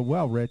does so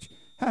well, Rich.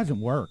 Hasn't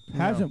worked.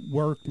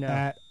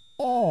 At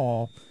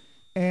all.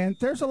 And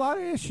there's a lot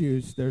of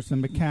issues. There's the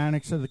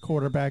mechanics of the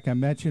quarterback. I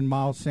mentioned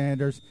Miles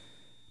Sanders.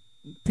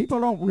 People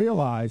don't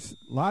realize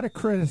a lot of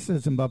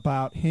criticism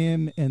about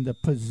him and the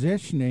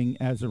positioning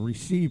as a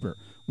receiver.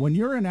 When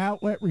you're an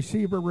outlet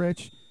receiver,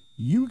 Rich,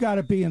 you got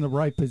to be in the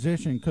right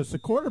position because the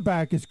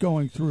quarterback is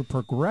going through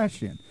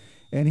progression,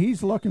 and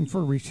he's looking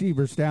for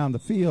receivers down the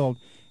field.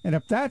 And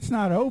if that's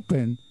not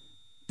open,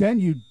 then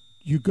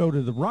you go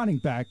to the running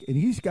back, and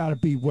he's got to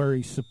be where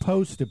he's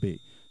supposed to be.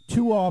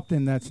 Too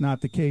often that's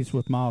not the case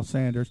with Miles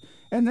Sanders.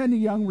 And then the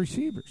young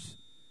receivers.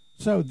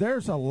 So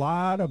there's a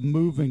lot of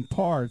moving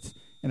parts,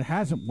 and it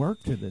hasn't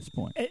worked to this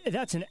point.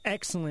 That's an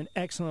excellent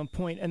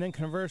point. And then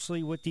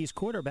conversely with these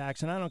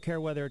quarterbacks, and I don't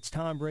care whether it's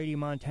Tom Brady,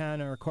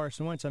 Montana, or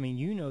Carson Wentz. I mean,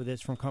 you know this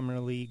from coming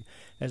to the league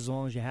as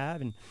long as you have.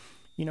 And,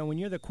 you know, when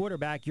you're the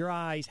quarterback, your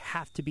eyes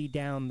have to be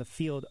down the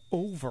field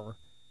over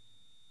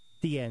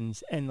the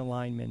ends and the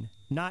linemen,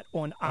 not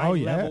on eye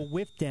level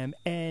with them.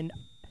 And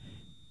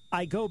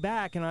I go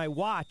back and I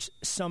watch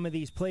some of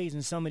these plays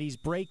and some of these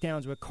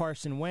breakdowns with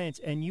Carson Wentz,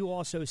 and you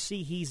also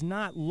see he's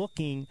not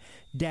looking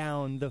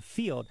down the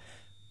field.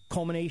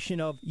 Culmination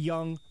of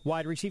young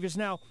wide receivers.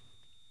 Now,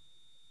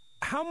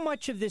 how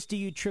much of this do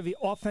you attribute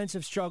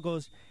offensive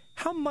struggles?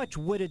 How much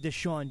would a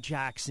Deshaun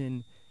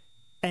Jackson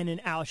and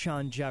an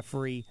Alshon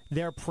Jeffrey,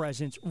 their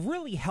presence,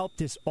 really help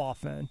this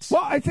offense?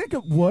 Well, I think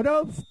it would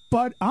have,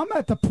 but I'm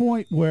at the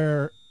point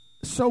where,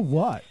 so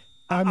what?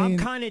 I'm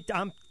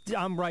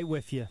right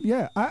with you.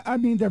 Yeah, I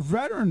mean, they're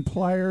veteran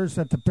players.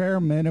 At the bare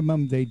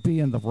minimum, they'd be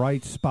in the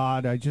right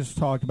spot. I just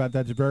talked about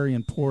that's very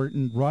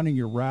important. Running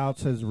your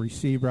routes as a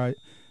receiver.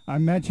 I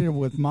mentioned it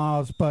with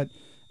Miles, but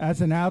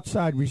as an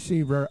outside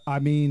receiver, I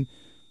mean,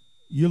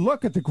 you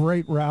look at the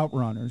great route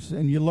runners,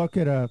 and you look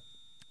at an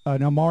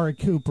Amari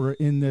Cooper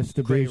in this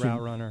division. Great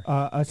route runner.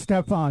 A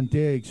Stephon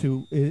Diggs,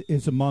 who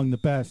is among the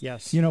best.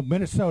 Yes. You know,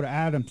 Minnesota,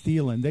 Adam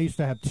Thielen, they used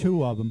to have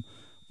two of them,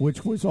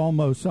 which was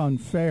almost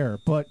unfair.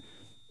 But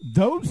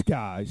those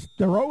guys,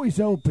 they're always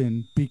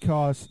open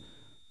because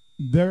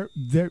they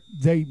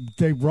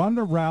run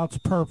the routes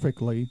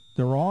perfectly.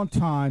 They're on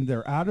time.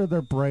 They're out of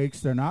their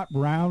breaks. They're not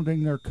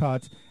rounding their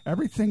cuts.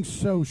 Everything's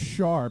so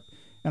sharp.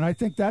 And I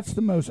think that's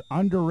the most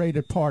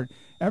underrated part.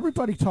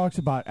 Everybody talks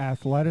about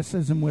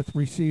athleticism with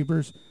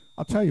receivers.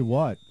 I'll tell you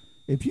what,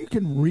 if you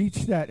can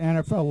reach that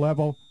NFL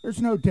level,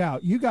 there's no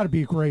doubt you got to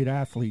be a great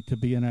athlete to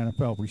be an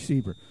NFL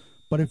receiver.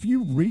 But if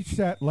you reach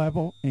that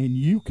level and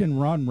you can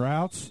run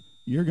routes,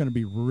 you're going to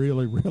be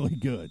really, really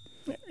good.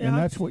 And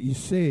that's what you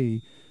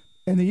see.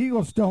 And the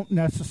Eagles don't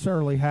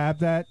necessarily have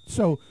that.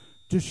 So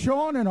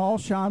Deshaun and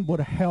Alshon would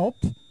have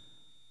helped,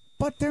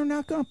 but they're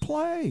not going to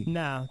play.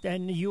 No,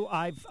 and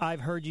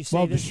I've heard you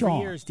say this Deshaun.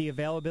 for years. The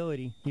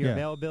availability,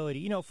 availability.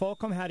 You know,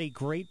 Fulcom had a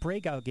great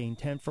breakout game,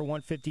 10 for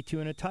 152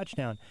 and a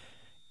touchdown.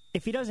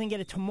 If he doesn't get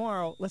it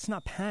tomorrow, let's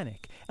not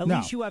panic. At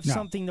least you have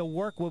something to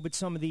work with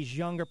some of these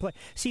younger players.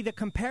 See, the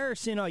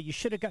comparison, you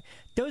should have got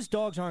those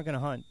dogs aren't going to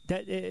hunt.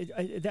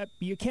 That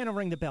you can't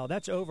ring the bell.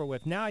 That's over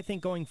with. Now I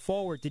think going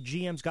forward, the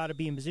GM's got to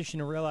be in position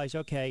to realize,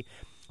 okay,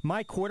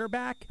 my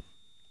quarterback,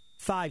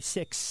 5,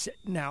 6.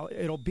 Now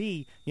it'll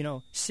be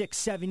 6,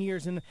 7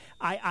 years, and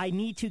I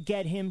need to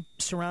get him,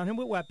 surround him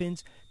with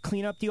weapons,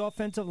 clean up the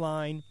offensive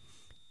line.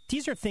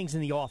 These are things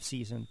in the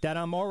offseason that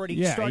I'm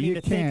already starting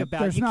to think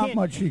about. There's not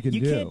much you can do.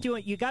 You can't do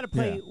it. You got to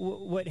play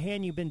what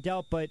hand you've been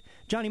dealt. But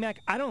Johnny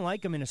Mack, I don't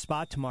like him in a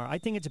spot tomorrow. I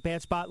think it's a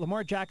bad spot.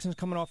 Lamar Jackson's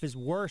coming off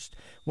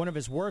one of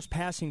his worst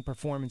passing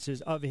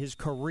performances of his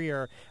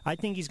career. I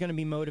think he's going to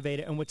be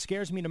motivated. And what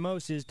scares me the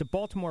most is the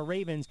Baltimore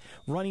Ravens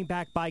running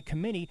back by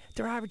committee.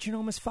 They're averaging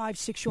almost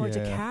 5-6 yards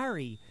a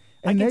carry.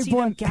 And I can see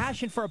them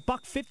gashing for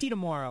 $150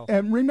 tomorrow.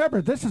 And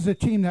remember, this is a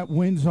team that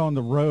wins on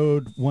the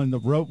road when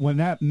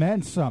that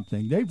meant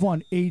something. They've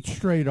won 8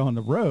 straight on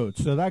the road,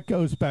 so that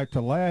goes back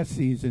to last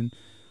season.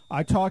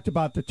 I talked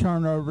about the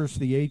turnovers,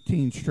 the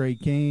 18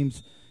 straight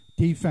games.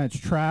 Defense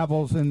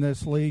travels in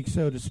this league,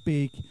 so to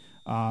speak.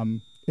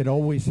 It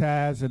always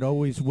has. It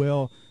always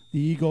will. The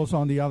Eagles,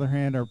 on the other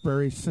hand, are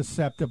very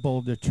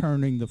susceptible to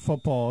turning the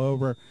football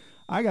over.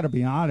 I got to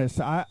be honest,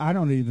 I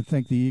don't even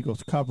think the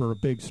Eagles cover a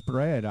big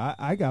spread.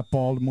 I got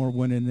Baltimore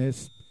winning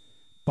this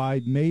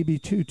by maybe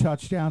 2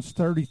 touchdowns.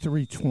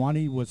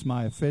 33-20 was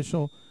my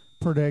official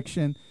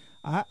prediction.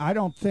 I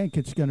don't think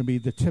it's going to be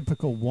the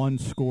typical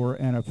one-score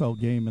NFL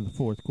game in the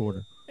fourth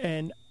quarter.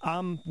 And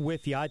I'm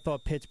with you. I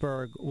thought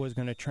Pittsburgh was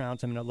going to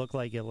trounce them, and it looked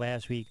like it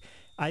last week.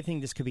 I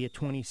think this could be a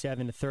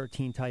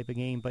 27-13 type of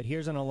game, but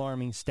here's an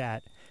alarming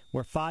stat.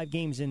 We're 5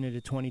 games into the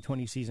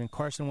 2020 season.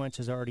 Carson Wentz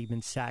has already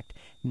been sacked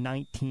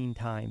 19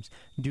 times.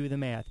 Do the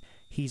math.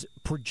 He's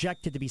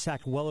projected to be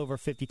sacked well over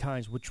 50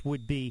 times, which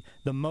would be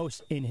the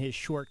most in his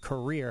short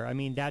career. I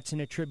mean, that's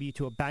an attribute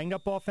to a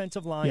banged-up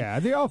offensive line. Yeah,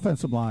 the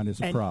offensive line is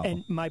a problem.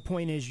 And my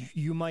point is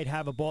you might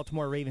have a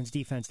Baltimore Ravens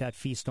defense that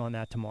feast on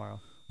that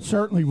tomorrow.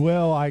 Certainly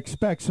will. I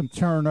expect some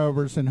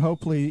turnovers, and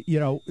hopefully,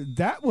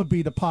 that would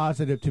be the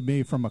positive to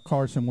me from a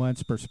Carson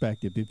Wentz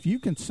perspective. If you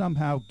can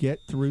somehow get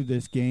through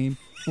this game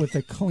with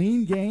a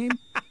clean game.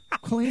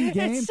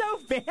 It's so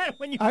bad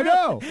when I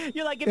know.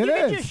 You're like, if you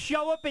could just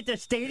show up at the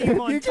stadium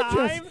on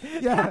time,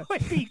 that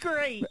would be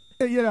great.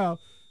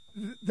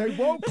 They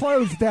won't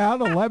close down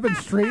 11th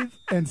Street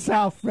in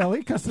South Philly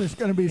because there's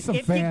going to be some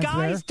fans there. If you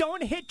guys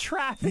don't hit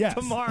traffic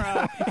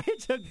tomorrow,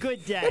 it's a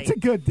good day. It's a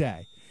good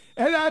day.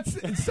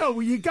 And so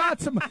you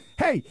got some,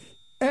 hey,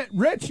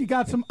 Rich, you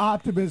got some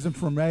optimism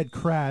from Ed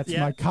Kratz,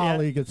 my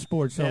colleague at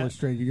Sports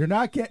Illustrated. You're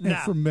not getting it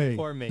from me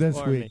this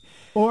week.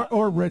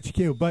 Or Rich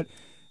Q. But,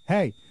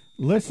 hey,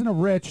 listen to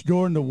Rich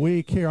during the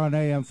week here on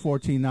AM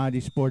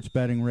 1490 Sports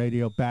Betting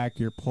Radio. Back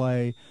your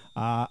play.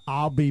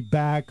 I'll be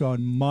back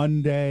on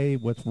Monday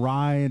with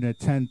Ryan at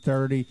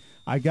 10:30.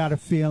 I got a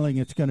feeling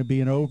it's going to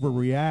be an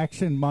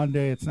overreaction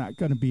Monday. It's not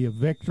going to be a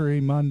victory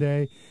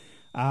Monday.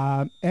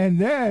 And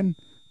then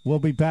we'll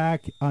be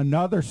back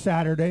another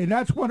Saturday, and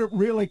that's when it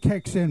really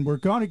kicks in. We're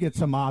going to get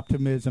some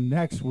optimism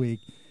next week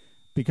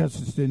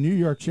because it's the New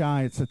York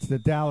Giants, it's the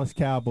Dallas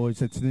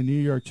Cowboys, it's the New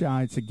York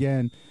Giants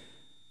again.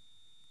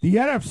 The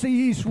NFC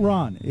East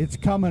run, it's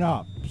coming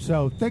up.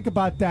 So think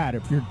about that.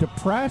 If you're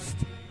depressed,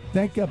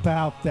 think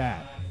about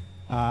that.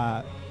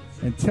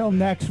 Until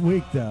next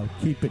week, though,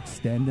 keep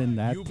extending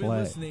that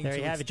play. There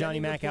you have it, Johnny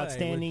Mac.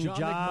 Outstanding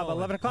job.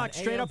 11 o'clock,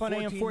 straight up on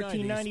AM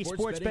 1490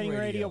 Sports Betting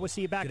Radio. We'll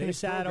see you back in the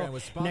saddle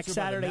next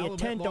Saturday at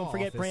 10. Don't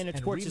forget, Brandon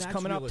Sports is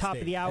coming up top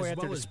of the hour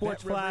after the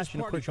Sports Flash.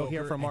 And, of course, you'll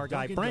hear from our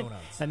guy, Brent.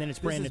 And then it's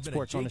Brandon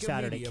Sports on the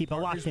Saturday. Keep it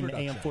locked in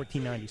AM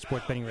 1490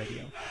 Sports Betting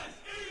Radio.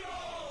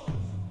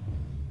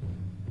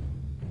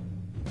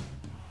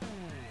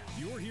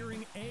 You're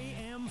hearing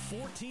AM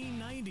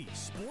 1490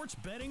 Sports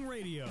Betting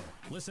Radio.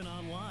 Listen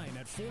online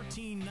at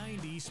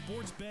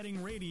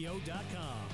 1490sportsbettingradio.com.